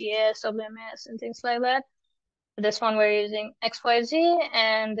WMTS, WMS, and things like that. For this one, we're using XYZ,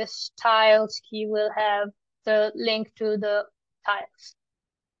 and this tiles key will have the link to the tiles.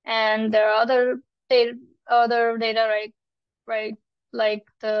 And there are other data, right? Like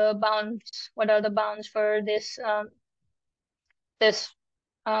the bounds. What are the bounds for this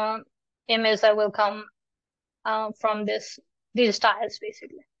image that will come from these tiles,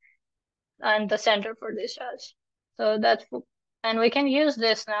 basically, and the center for these tiles. So and we can use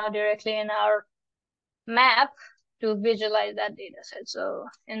this now directly in our map to visualize that data set. So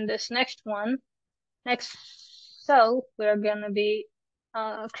in this next cell, we're going to be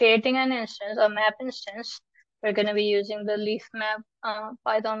creating an instance, a map instance. We're going to be using the leaf map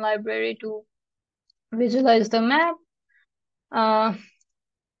Python library to visualize the map.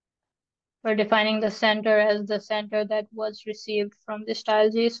 We're defining the center as the center that was received from this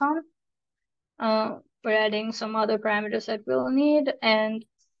style JSON. We're adding some other parameters that we'll need. And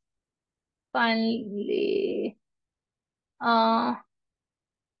finally,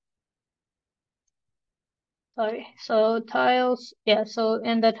 Sorry. So tiles, yeah, so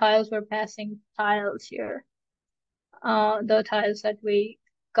in the tiles, we're passing tiles here. The tiles that we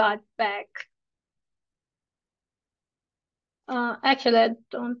got back. Actually, I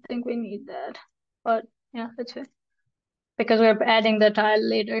don't think we need that, but yeah, that's it. Because we're adding the tile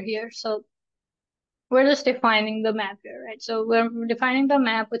later here. So we're just defining the map here, right? So we're defining the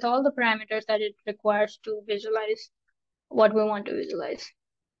map with all the parameters that it requires to visualize what we want to visualize.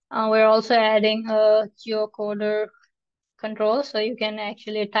 We're also adding a geocoder control, so you can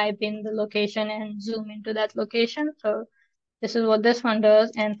actually type in the location and zoom into that location. So this is what this one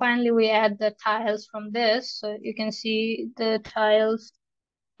does. And finally, we add the tiles from this. So you can see the tiles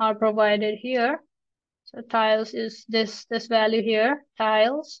are provided here. So tiles is this value here,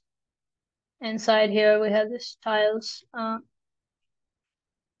 tiles. Inside here, we have this tiles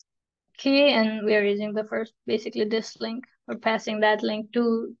key, and we are using the first, basically this link. We're passing that link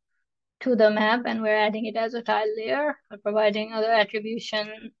to the map, and we're adding it as a tile layer. We're providing other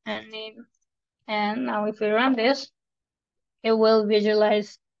attribution and name. And now if we run this, it will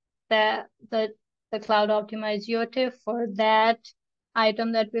visualize the cloud optimized geotiff for that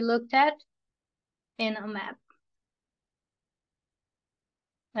item that we looked at in a map.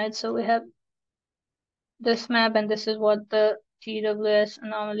 Right, so we have this map, and this is what the TWS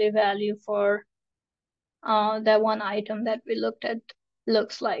anomaly value for that one item that we looked at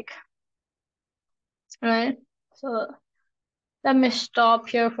looks like. Right, so let me stop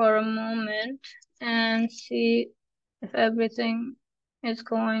here for a moment and see if everything is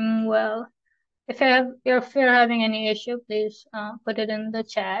going well. If you're having any issue, please put it in the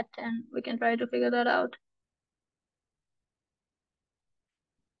chat and we can try to figure that out.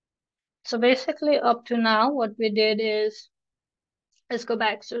 So basically up to now, what we did is, let's go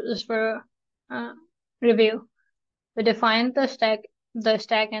back. So just for review, we defined the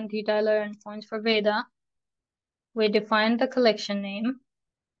stack and t-tiler endpoints for VEDA. We defined the collection name.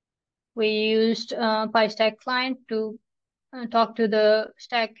 We used PyStack client to talk to the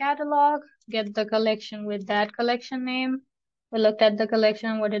stack catalog, get the collection with that collection name. We looked at the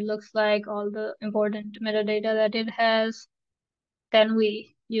collection, what it looks like, all the important metadata that it has. Then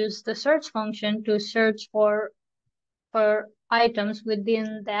we use the search function to search for items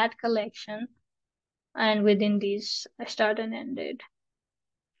within that collection and within these start and end date.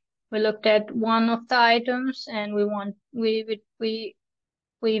 We looked at one of the items and we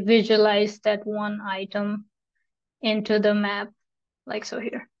visualize that one item into the map, like so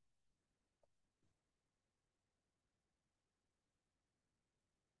here.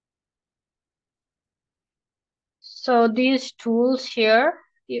 So these tools here,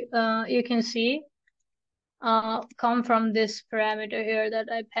 you can see, come from this parameter here that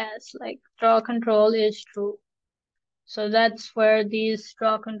I passed, like draw control is true. So that's where these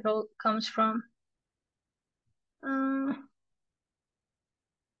draw control comes from.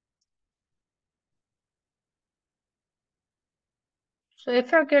 So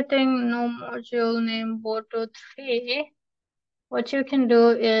if you're getting no module name Boto3, what you can do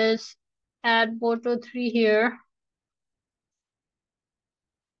is add Boto3 here.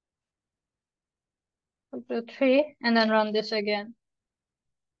 Boto3, and then run this again.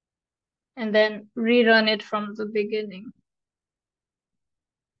 And then rerun it from the beginning.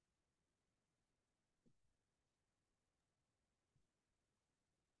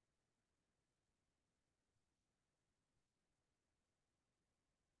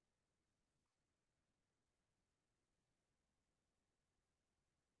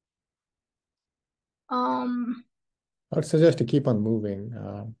 I would suggest to keep on moving.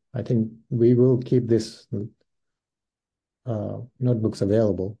 I think we will keep this notebooks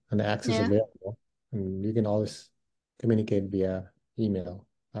available and access available, and you can always communicate via email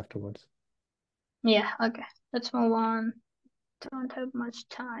afterwards. Yeah, okay. Let's move on. Don't have much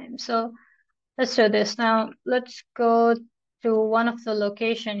time. So let's do this. Now let's go to one of the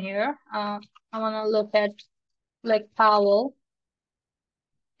location here. I want to look at like Powell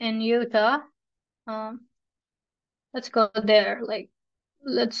in Utah. Let's go there. Like,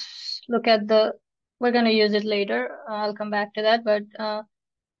 let's look at we're going to use it later. I'll come back to that, but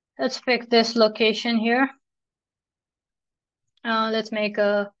let's pick this location here. Let's make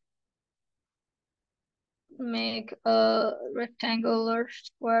a rectangle or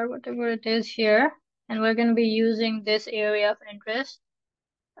square, whatever it is here. And we're going to be using this area of interest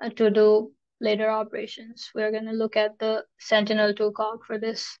to do later operations. We're going to look at the Sentinel-2 cog for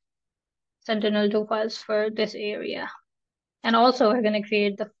this, Sentinel-2 files for this area. And also we're going to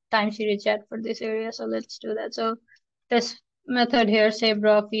create the time series chat for this area. So let's do that. So this method here, save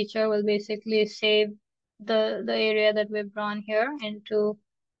draw feature, will basically save the area that we've drawn here into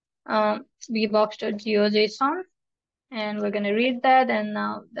vbox.geojson, and we're going to read that, and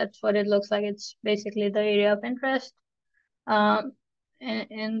now that's what it looks like. It's basically the area of interest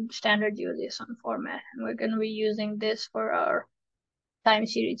in standard GeoJSON format, and we're going to be using this for our time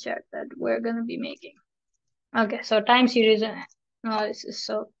series chart that we're going to be making. Okay, so time series analysis.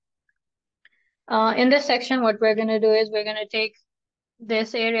 So in this section, what we're going to do is we're going to take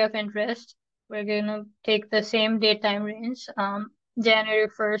this area of interest. We're going to take the same date time range, January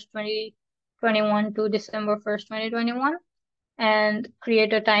 1st, 2021 to December 1st, 2021, and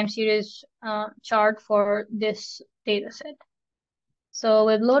create a time series chart for this data set. So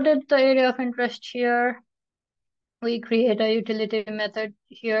we've loaded the area of interest here. We create a utility method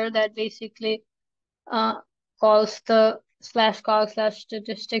here that basically calls the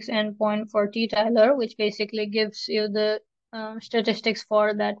 /cog/statistics endpoint for t-tiler, which basically gives you the statistics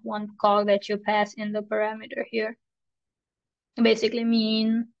for that one cog that you pass in the parameter here. Basically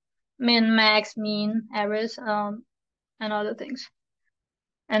mean, min, max, mean, average, and other things.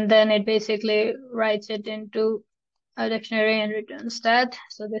 And then it basically writes it into a dictionary and returns that.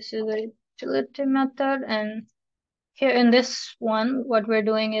 So this is a utility method, and here in this one, what we're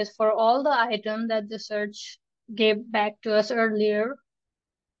doing is for all the item that the search gave back to us earlier,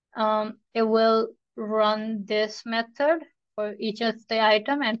 it will run this method for each of the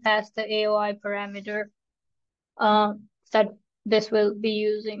item and pass the AOI parameter that this will be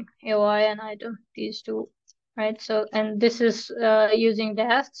using, AOI and item, these two, right? So, and this is using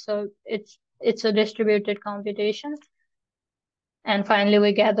DAST, so it's a distributed computation. And finally,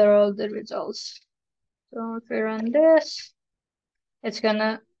 we gather all the results. So if we run this, it's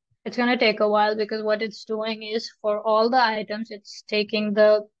gonna take a while, because what it's doing is for all the items, it's taking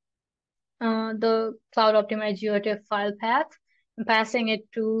the cloud optimized GeoTIFF file path and passing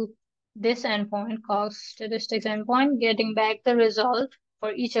it to this endpoint, called statistics endpoint, getting back the result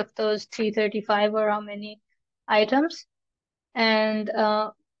for each of those 335 or how many items, and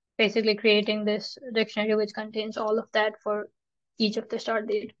basically creating this dictionary which contains all of that for each of the start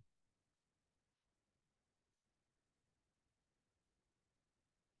date.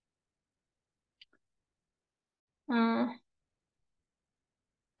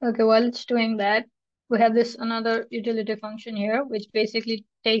 Okay, while it's doing that, we have this another utility function here, which basically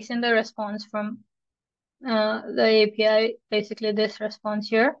takes in the response from the API, basically this response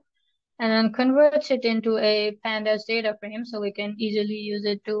here, and then converts it into a pandas data frame, so we can easily use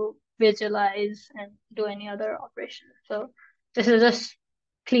it to visualize and do any other operation. So this is just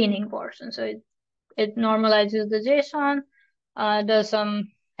cleaning portion. So it normalizes the JSON, does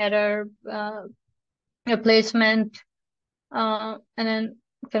some header replacement, and then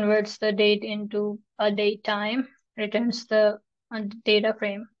converts the date into a date time, returns the data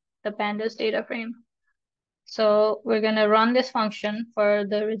frame, the pandas data frame. So we're going to run this function for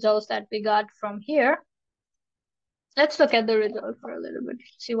the results that we got from here. Let's look at the result for a little bit,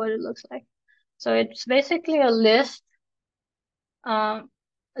 see what it looks like. So it's basically a list of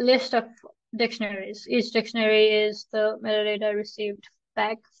dictionaries. Each dictionary is the metadata received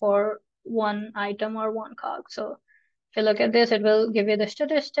back for one item or one cog. So if you look at this, it will give you the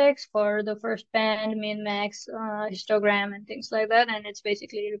statistics for the first band, min, max, histogram, and things like that. And it's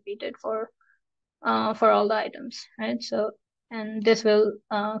basically repeated for all the items, right? So, and this will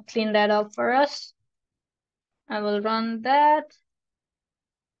clean that up for us. I will run that.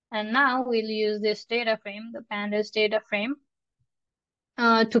 And now we'll use this data frame, the pandas data frame,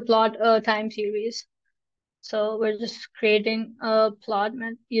 to plot a time series. So we're just creating a plot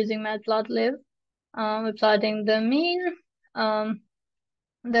using matplotlib. We're plotting the mean.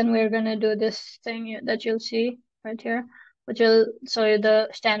 Then we're going to do this thing that you'll see right here, which will show you the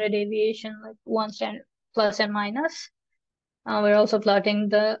standard deviation, like one standard plus and minus. We're also plotting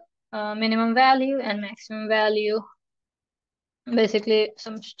the minimum value and maximum value, basically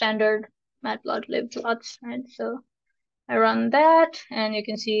some standard matplotlib plots, right? So I run that, and you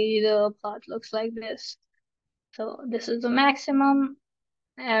can see the plot looks like this. So this is the maximum,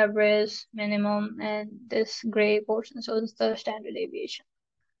 average, minimum, and this gray portion, so it's the standard deviation.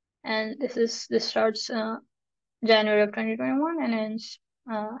 And this starts January of 2021 and ends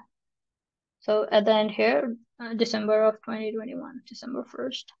so at the end here, December of 2021, December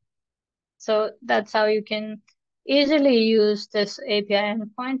 1st. So that's how you can easily use this API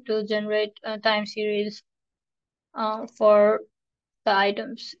endpoint to generate a time series for the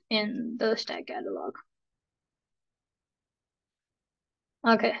items in the stack catalog.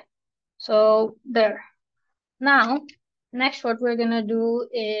 Okay, so there. Now, next what we're gonna do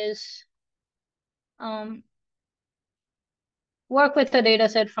is work with the data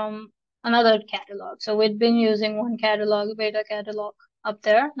set from another catalog. So we've been using one catalog, VEDA catalog, up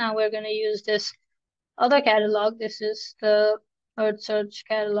there. Now we're going to use this other catalog. This is the Earth Search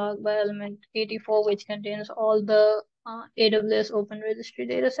catalog by element 84, which contains all the AWS Open Registry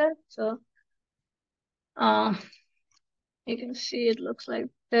dataset. So you can see it looks like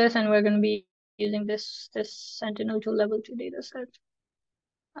this, and we're going to be using this Sentinel-2 level 2 dataset.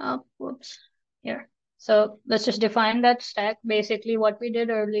 Whoops, here. So let's just define that stack. Basically what we did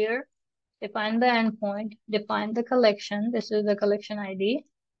earlier, define the endpoint, define the collection. This is the collection ID.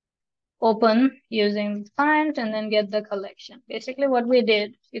 Open using find and then get the collection. Basically what we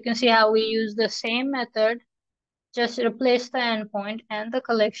did, you can see how we use the same method, just replace the endpoint and the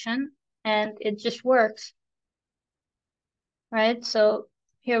collection, and it just works. Right? So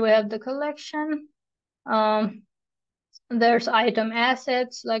here we have the collection. There's item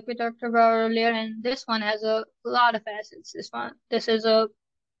assets like we talked about earlier, and this one has a lot of assets.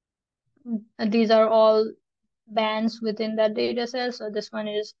 These are all bands within that data set. So this one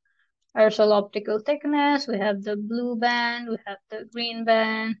is aerosol optical thickness. We have the blue band, we have the green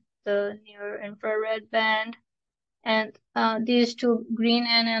band, the near infrared band, and these two, green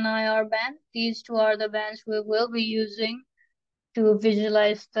and NIR band, these two are the bands we will be using to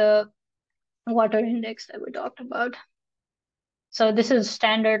visualize the water index that we talked about. So this is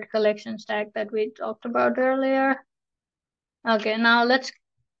standard collection stack that we talked about earlier. Okay, now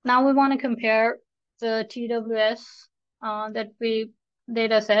we want to compare the TWS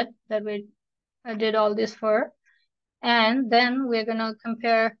data set that we did all this for, and then we're gonna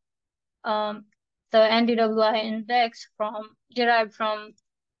compare the NDWI index derived from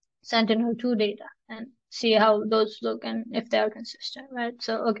Sentinel-2 data and see how those look and if they are consistent, right?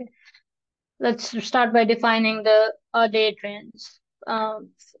 So okay, let's start by defining the day trends.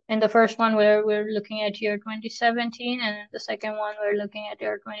 In the first one, we're looking at year 2017, and in the second one, we're looking at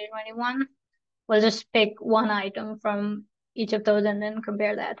year 2021. We'll just pick one item from each of those and then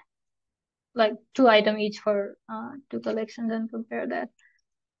compare that. Like 2 items each for 2 collections and compare that.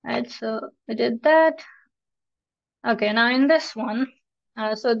 Right, so we did that. Okay, now in this one,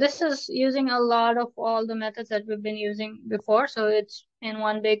 so this is using a lot of all the methods that we've been using before. So it's in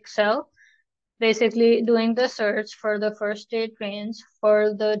one big cell, basically doing the search for the first day trains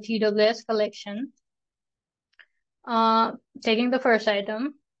for the TWS collection, taking the first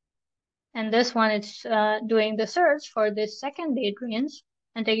item, and this one it's doing the search for the second day trains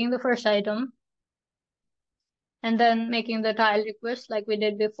and taking the first item, and then making the tile request like we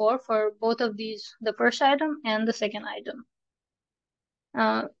did before for both of these, the first item and the second item.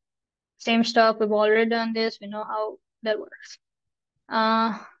 Same stuff, we've already done this, we know how that works.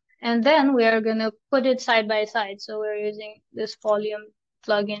 And then we are gonna put it side by side. So we're using this volume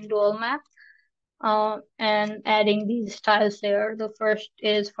plugin dual map and adding these tiles there. The first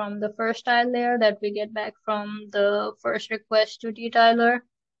is from the first tile layer that we get back from the first request to dtiler.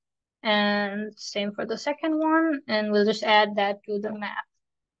 And same for the second one, and we'll just add that to the map.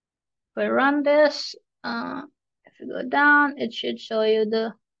 If we run this, if you go down, it should show you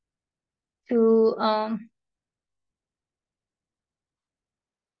the 2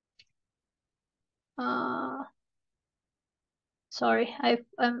 sorry, I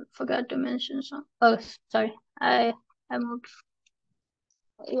forgot to mention some. Oh, sorry, I moved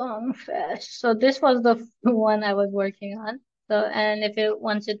along fast. So this was the one I was working on. So, and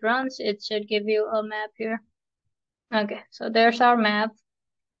once it runs, it should give you a map here. Okay, so there's our map.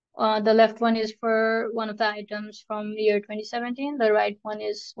 The left one is for one of the items from year 2017. The right one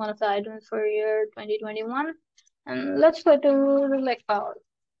is one of the items for year 2021. And let's go to the lake power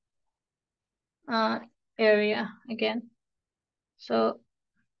area again. So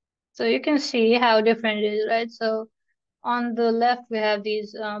you can see how different it is, right? So on the left, we have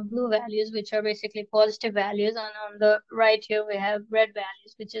these blue values, which are basically positive values. And on the right here, we have red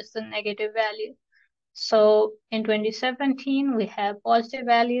values, which is the negative value. So in 2017, we have positive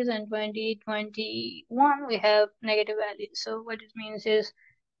values, and 2021, we have negative values. So what it means is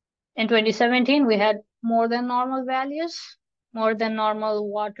in 2017, we had more than normal values, more than normal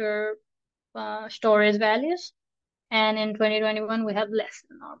water storage values. And in 2021, we have less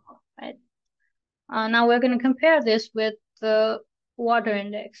than normal, right? Now we're going to compare this with the water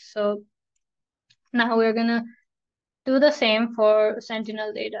index. So now we're going to do the same for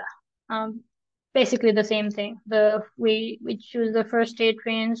Sentinel data. Basically the same thing. We choose the first day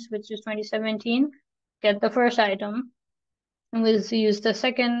trains, which is 2017, get the first item, and we'll use the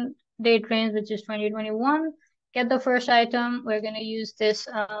second day trains, which is 2021, get the first item. We're going to use this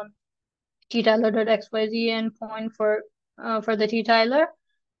ttiler.xyz endpoint for the ttiler.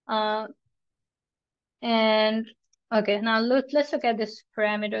 And okay, now let's look at this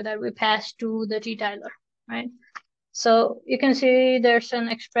parameter that we passed to the ttiler, right? So you can see there's an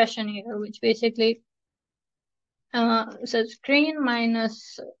expression here, which basically says green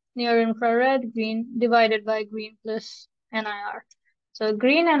minus near infrared, green divided by green plus NIR. So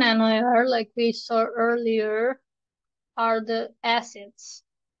green and NIR, like we saw earlier, are the acids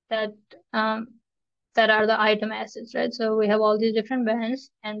that that are the item acids, right? So we have all these different bands,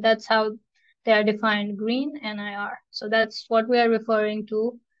 and that's how they are defined, green NIR. So that's what we are referring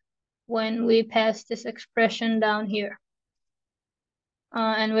to when we pass this expression down here.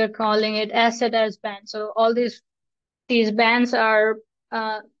 And we're calling it asset as band. So all these bands are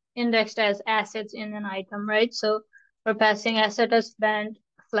indexed as assets in an item, right? So we're passing asset as band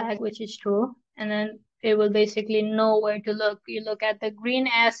flag, which is true, and then it will basically know where to look. You look at the green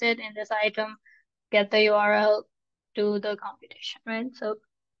asset in this item, get the URL, do the computation, right? So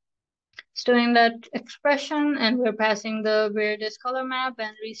it's doing that expression, and we're passing the weirdest color map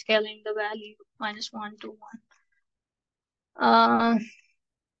and rescaling the value -1 to 1.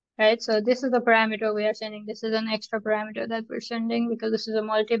 Right, so this is the parameter we are sending. This is an extra parameter that we're sending because this is a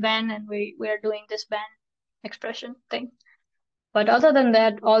multi-band and we are doing this band expression thing. But other than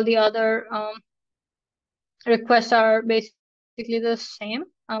that, all the other requests are basically the same.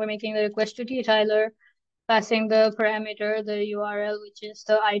 We're making the request to Tyler, passing the parameter, the URL, which is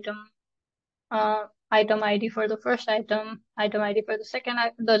the item ID for the first item ID for the second,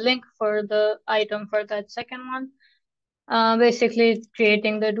 the link for the item for that second one. Basically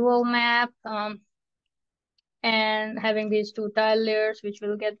creating the dual map and having these two tile layers, which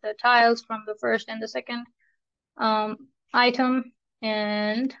will get the tiles from the first and the second item,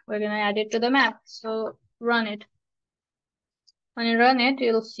 and we're going to add it to the map. So run it. When you run it,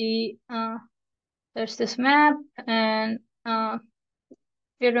 you'll see there's this map, and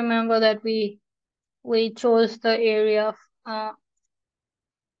you remember that we chose the area of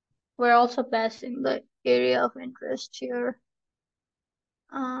we're also passing the area of interest here.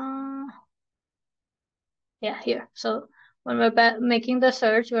 Yeah, here. So when we're making the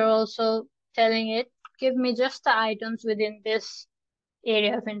search, we're also telling it, give me just the items within this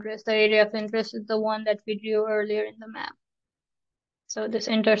area of interest. The area of interest is the one that we drew earlier in the map. So this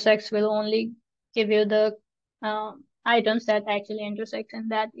intersects will only give you the items that actually intersect in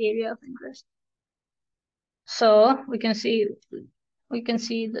that area of interest. So we can see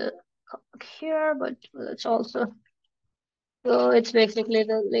the here, but let's also go. It's basically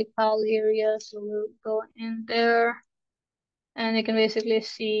the Lake Powell area, so we'll go in there, and you can basically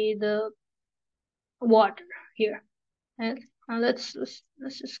see the water here. And let's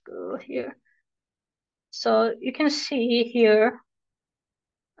just go here. So you can see here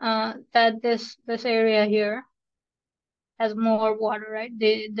that this area here has more water, right?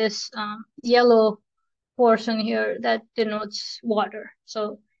 This yellow portion here that denotes water.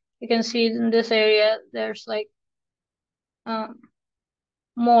 So you can see in this area there's like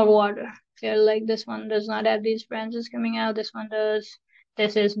more water. Here, like this one does not have these branches coming out. This one does.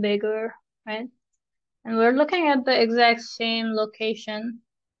 This is bigger, right? And we're looking at the exact same location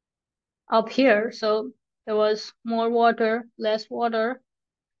up here. So there was more water, less water,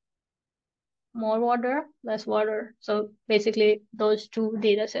 more water, less water. So basically those two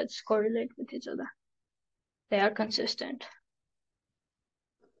data sets correlate with each other. They are consistent.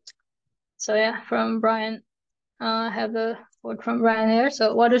 So yeah, from Brian, I have the quote from Brian here.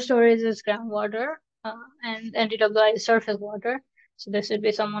 So water storage is groundwater and NDWI is surface water. So this should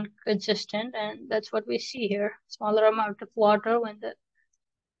be somewhat consistent, and that's what we see here. Smaller amount of water when the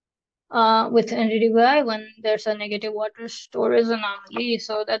with NDWI when there's a negative water storage anomaly.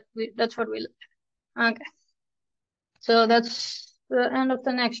 So that's what we look at. Okay. So that's the end of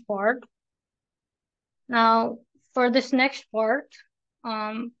the next part. Now for this next part,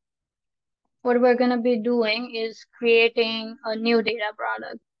 what we're going to be doing is creating a new data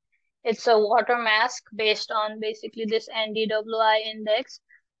product. It's a water mask based on basically this NDWI index.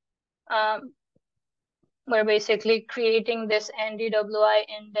 We're basically creating this NDWI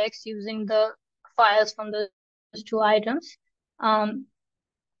index using the files from those two items. And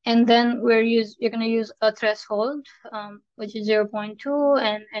then you're going to use a threshold, which is 0.2,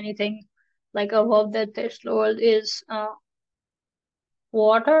 and anything like above that threshold is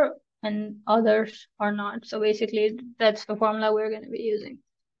water, and others are not. So basically, that's the formula we're going to be using.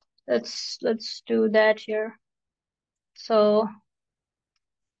 Let's do that here. So,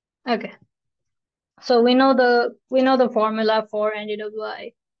 okay. So we know the formula for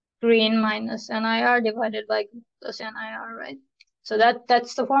NDWI, green minus NIR divided by plus NIR, right? So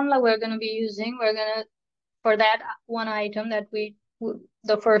that's the formula we're going to be using. We're going to, for that one item that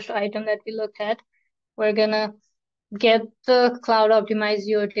the first item that we looked at, we're going to get the cloud optimized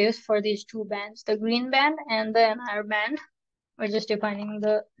UTFs for these two bands, the green band and the NIR band. We're just defining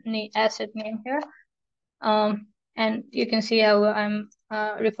the asset name here. And you can see how I'm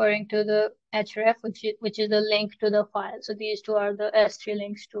referring to the href, which is the link to the file. So these two are the S3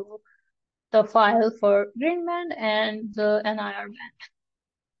 links to the file for green band and the NIR band.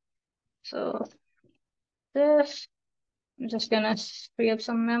 So this, I'm just gonna free up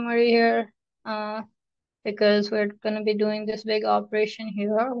some memory here, because we're gonna be doing this big operation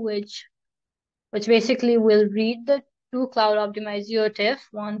here, which basically will read the two cloud optimized UTF,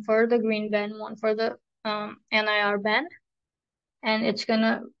 one for the green band, one for the NIR band, and it's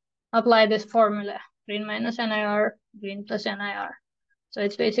gonna apply this formula, green minus NIR, green plus NIR. So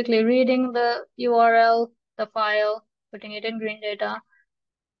it's basically reading the URL, the file, putting it in green data.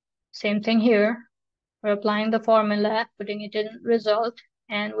 Same thing here. We're applying the formula, putting it in result,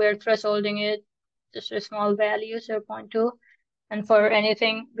 and we're thresholding it just a small value, 0.2. And for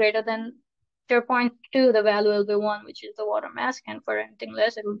anything greater than 0.2, the value will be 1, which is the water mask. And for anything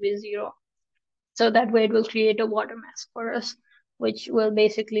less, it will be 0. So that way it will create a water mask for us, which will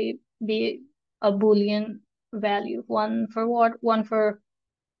basically be a Boolean value, 1 for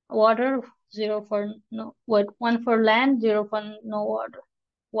water, 0 for no, 1 for land, 0 for no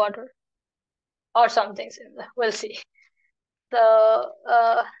water, or something similar. We'll see. So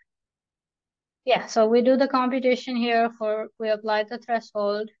yeah, so we do the computation here we apply the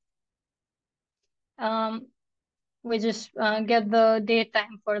threshold. We just get the date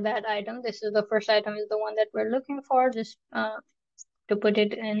time for that item. This is the first item, is the one that we're looking for, just to put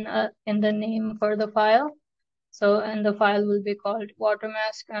it in the name for the file. So, and the file will be called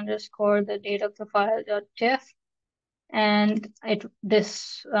watermask underscore the date of the file dot tiff, and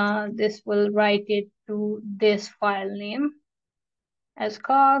this will write it to this file name as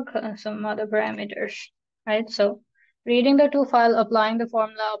cog, some other parameters, right? So reading the to file, applying the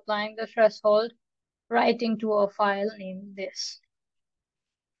formula, applying the threshold, writing to a file named this.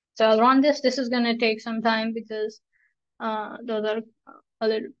 So I'll run this. This is going to take some time because those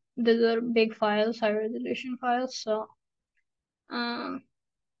are big files, high resolution files. So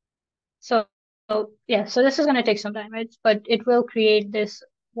yeah, so this is going to take some time, right? But it will create this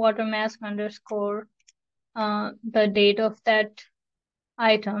watermask underscore the date of that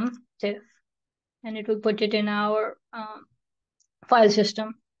item diff, and it will put it in our file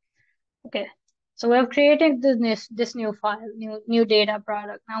system. Okay, so we have created this new file, new data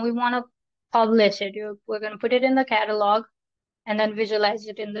product. Now we want to publish it. We're going to put it in the catalog and then visualize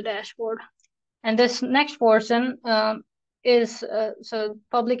it in the dashboard. And this next portion is so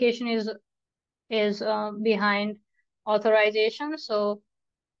publication is behind authorization. So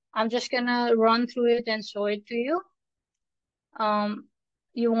I'm just gonna run through it and show it to you.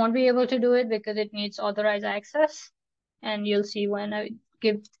 You won't be able to do it because it needs authorized access, and you'll see when I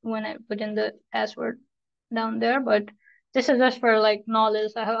put in the password down there. But this is just for like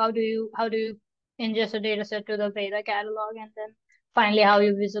knowledge. How do you ingest a data set to the VEDA catalog, and then finally how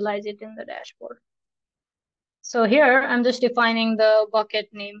you visualize it in the dashboard. So here I'm just defining the bucket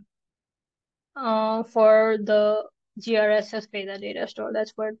name for the GRSS VEDA data store.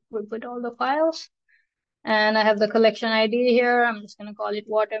 That's where we put all the files. And I have the collection ID here. I'm just gonna call it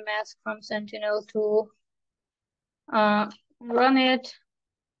watermask from Sentinel to run it.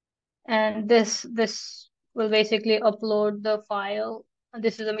 And this will basically upload the file.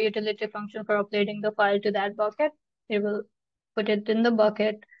 This is a utility function for uploading the file to that bucket. It will put it in the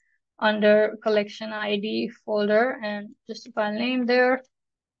bucket under collection ID folder and just the file name there.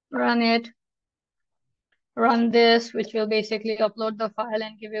 Run it. Run this, which will basically upload the file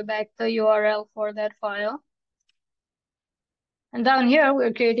and give you back the URL for that file. And down here,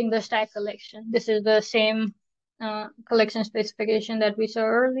 we're creating the stack collection. This is the same collection specification that we saw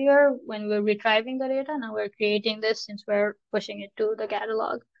earlier when we were retrieving the data. Now we're creating this since we're pushing it to the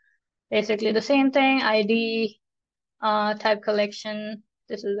catalog. Basically the same thing, ID, type collection.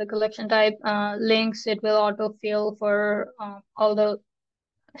 This is the collection type. Links, it will autofill for all the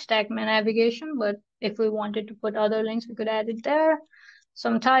stack navigation, but if we wanted to put other links, we could add it there.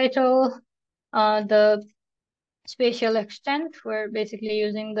 Some title, the spatial extent, we're basically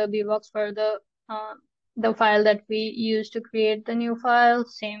using the bbox for the file that we use to create the new file.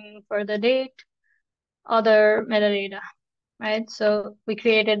 Same for the date, other metadata, right? So we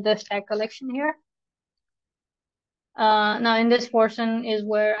created the stack collection here. Now in this portion is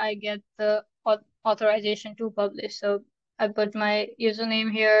where I get the authorization to publish. So I put my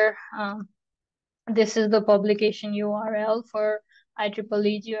username here. This is the publication URL for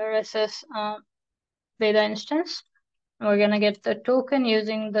IEEE GRSS VEDA instance. We're gonna get the token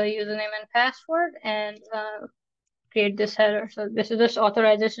using the username and password, and create this header. So this is just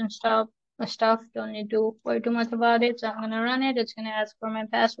authorization stuff. Don't need to worry too much about it. So I'm gonna run it. It's gonna ask for my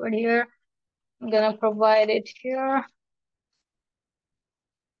password here. I'm gonna provide it here.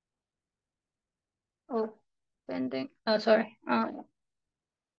 Oh, pending. Oh, sorry. I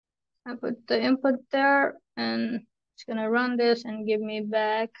put the input there, and it's gonna run this and give me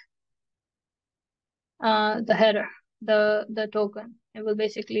back the header, the token. It will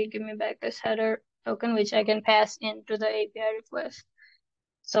basically give me back this header token, which I can pass into the API request.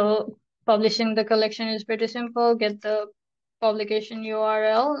 So publishing the collection is pretty simple. Get the publication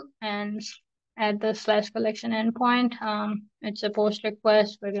URL and add the /collection endpoint. It's a post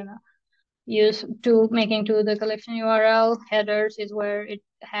request. We're gonna use making to the collection URL. Headers is where it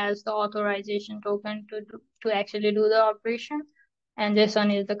has the authorization token to actually do the operation. And this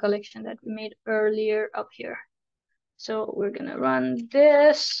one is the collection that we made earlier up here. So we're gonna run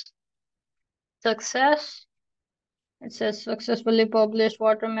this. Success. It says successfully published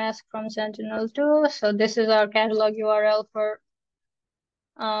water mask from Sentinel-2. So this is our catalog URL for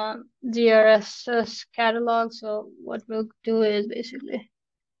GRS's catalog. So what we'll do is basically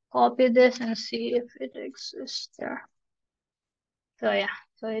copy this and see if it exists there. So yeah,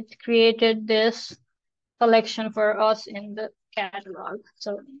 so it created this collection for us in the catalog.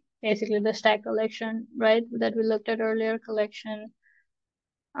 So basically the stack collection, right, that we looked at earlier, collection,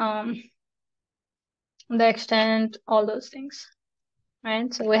 the extent, all those things,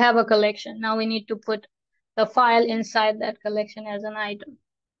 right? So we have a collection. Now we need to put the file inside that collection as an item.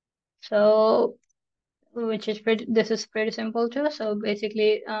 So, this is pretty simple too. So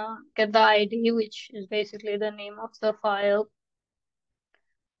basically get the ID, which is basically the name of the file.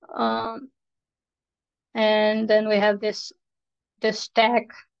 And then we have this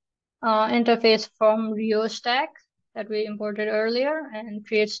stack interface from RioStack that we imported earlier, and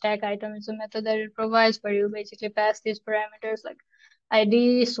create stack item is a method that it provides where you basically pass these parameters like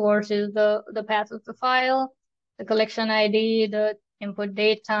ID, source is the path of the file, the collection ID, the input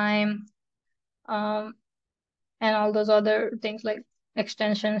date time, and all those other things like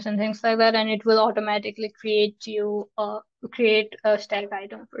extensions and things like that, and it will automatically create a stack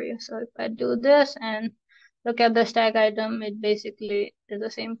item for you. So if I do this and look at the stack item, it basically is the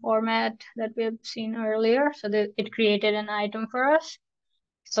same format that we have seen earlier. So that it created an item for us.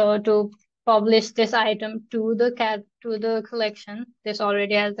 So to publish this item to the collection, this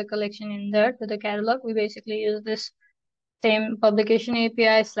already has the collection in there to the catalog. We basically use this same publication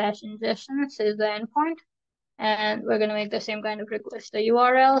API /ingestion is the endpoint. And we're going to make the same kind of request. The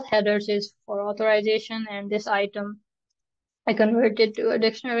URL headers is for authorization, and this item I convert it to a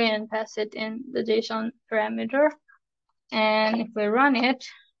dictionary and pass it in the JSON parameter. And if we run it,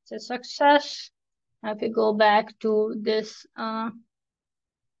 it's a success. Now if we go back to this,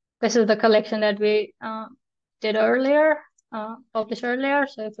 this is the collection that we did earlier, published earlier.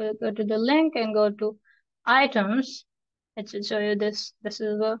 So if we go to the link and go to items, it should show you this. This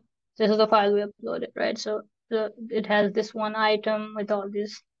is the file we uploaded, right? So it has this one item with all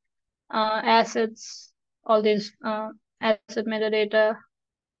these assets, all these asset metadata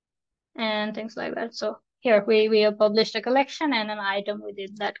and things like that. So here we have published a collection and an item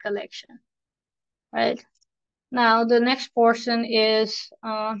within that collection, right? Now the next portion is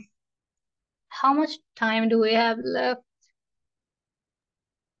how much time do we have left?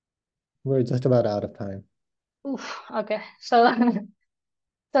 We're just about out of time. Oof, okay. So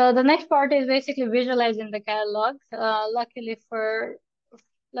so the next part is basically visualizing the catalog. Luckily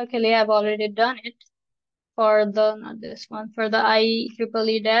I've already done it for not this one, for the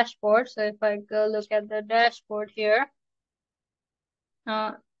IEEE dashboard. So if I go look at the dashboard here,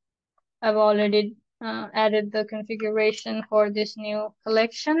 I've already added the configuration for this new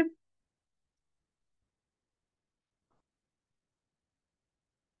collection.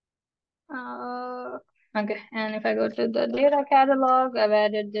 Okay, and if I go to the data catalog, I've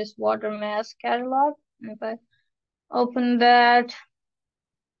added this water mass catalog. And if I open that,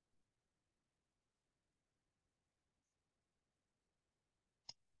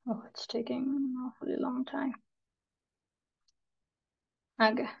 oh, it's taking an awfully long time.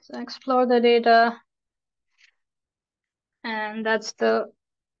 Okay, so explore the data, and that's the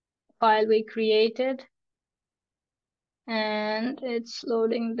file we created, and it's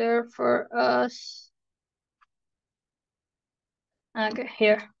loading there for us. Okay,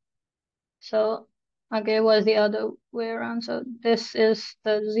 here. So, okay, it was the other way around. So this is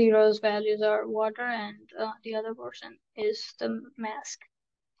the zeros values are water, and the other portion is the mask.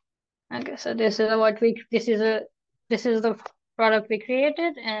 Okay, so this is the product we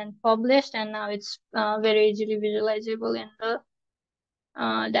created and published, and now it's very easily visualizable in the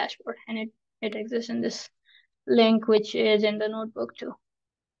dashboard, and it exists in this link which is in the notebook too.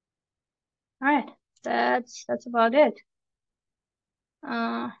 All right, that's about it.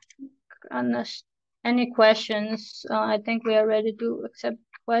 Unless any questions, I think we are ready to accept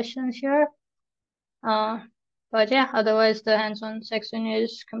questions here. But yeah, otherwise the hands-on section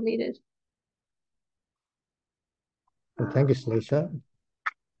is completed. Well, thank you, Slesa.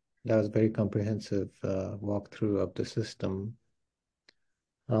 That was a very comprehensive walkthrough of the system.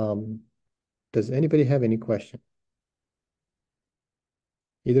 Does anybody have any question?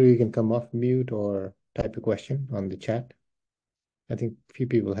 Either you can come off mute or type a question on the chat. I think a few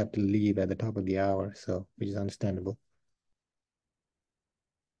people have to leave at the top of the hour, so which is understandable.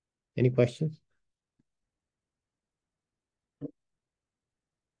 Any questions?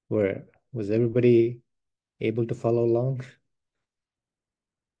 Was everybody able to follow along?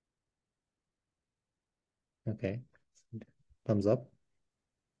 Okay. Thumbs up.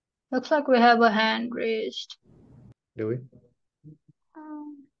 Looks like we have a hand raised. Do we?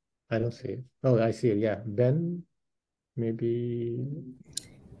 I don't see it. Oh, I see it. Yeah. Ben, maybe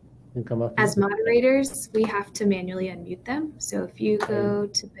you come off As mute. moderators, we have to manually unmute them. So if you go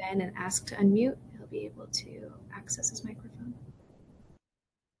to Ben and ask to unmute, he'll be able to access his microphone.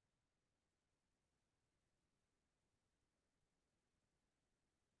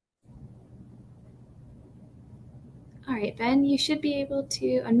 All right, Ben, you should be able to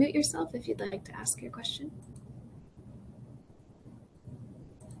unmute yourself if you'd like to ask your question.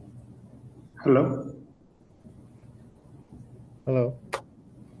 Hello. Hello.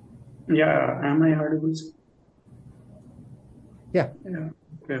 Yeah, am I audible? Yeah. Yeah.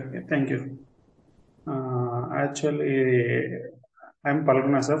 Okay. Thank you. Actually, I'm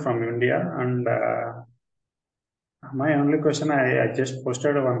Palgunasa from India, and my only question, I just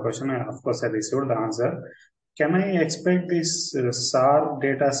posted one question. Of course, I received the answer. Can I expect these SAR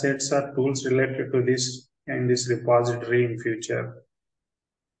data sets or tools related to this in this repository in future?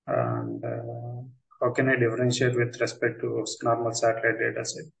 And how can I differentiate with respect to normal satellite data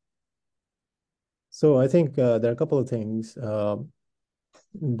set? So I think there are a couple of things. The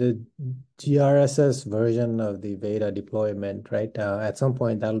GRSS version of the VEDA deployment, right? At some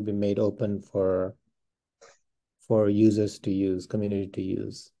point, that'll be made open for users to use, community to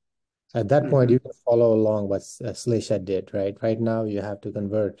use. At that point, you can follow along what Slesa did, right? Right now, you have to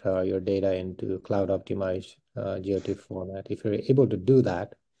convert your data into cloud optimized GeoTIFF format. If you're able to do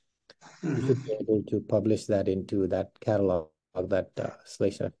that, you should be able to publish that into that catalog that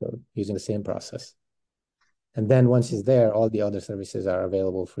Slesa showed using the same process. And then once it's there, all the other services are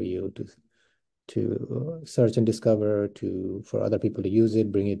available for you to search and discover, for other people to use it,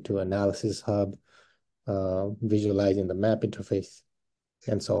 bring it to Analysis Hub, visualizing the map interface,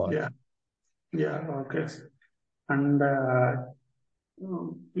 and so on. Yeah. Yeah. Okay. And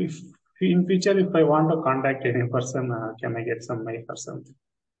if in future, if I want to contact any person, can I get some mail or something?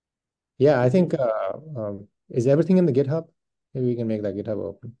 Yeah, I think is everything in the GitHub? Maybe we can make that GitHub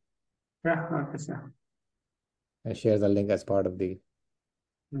open Yeah. Okay. Sir. and share the link as part of the.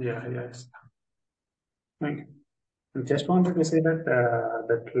 Yeah. Yes. Thank you. I just wanted to say that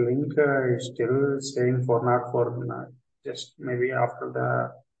that link is still saying 404. Just maybe after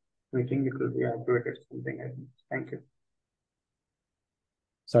the meeting, it will be activated. Something I think. Thank you.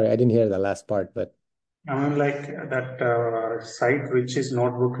 Sorry, I didn't hear the last part, but. I mean, like that site, which is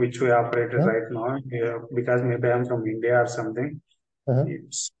notebook, which we operated right now, because maybe I'm from India or something.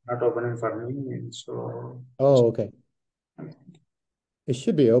 It's not opening for me, so. Oh, okay. It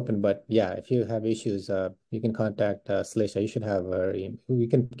should be open, but yeah, if you have issues, you can contact Slesa. You should have her.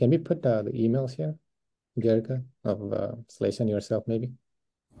 Can we put the emails here, Jerica, of Slesa and yourself, maybe?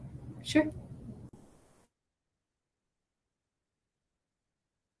 Sure.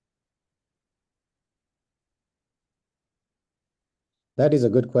 That is a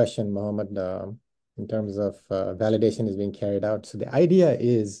good question, Mohammed, in terms of validation is being carried out. So the idea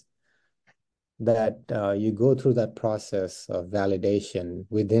is that you go through that process of validation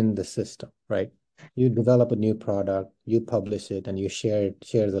within the system, right? You develop a new product, you publish it, and you share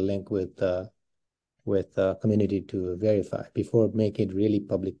the link with community to verify before make it really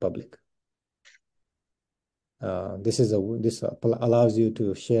public. This allows you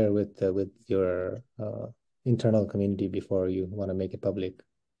to share with your internal community before you want to make it public.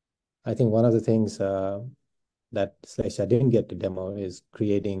 I think one of the things that Slesa didn't get to demo is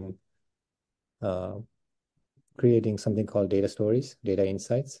creating something called data stories, data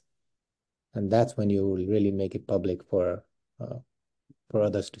insights, and that's when you will really make it public for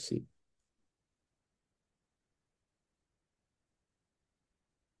others to see.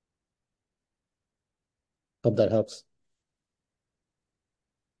 Hope that helps.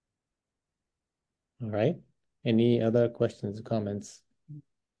 All right. Any other questions, comments?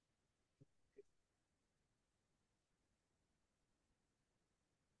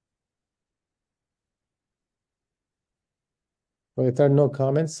 Well, if there are no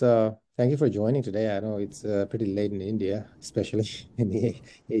comments, thank you for joining today. I know it's pretty late in India, especially in the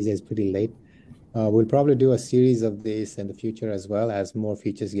Asia is pretty late. We'll probably do a series of these in the future as well as more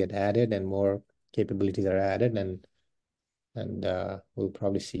features get added and more capabilities are added, and we'll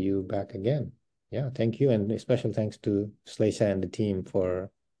probably see you back again. Yeah, thank you, and a special thanks to Slesa and the team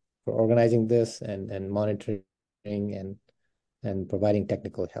for organizing this and monitoring and providing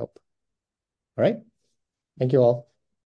technical help. All right, thank you all.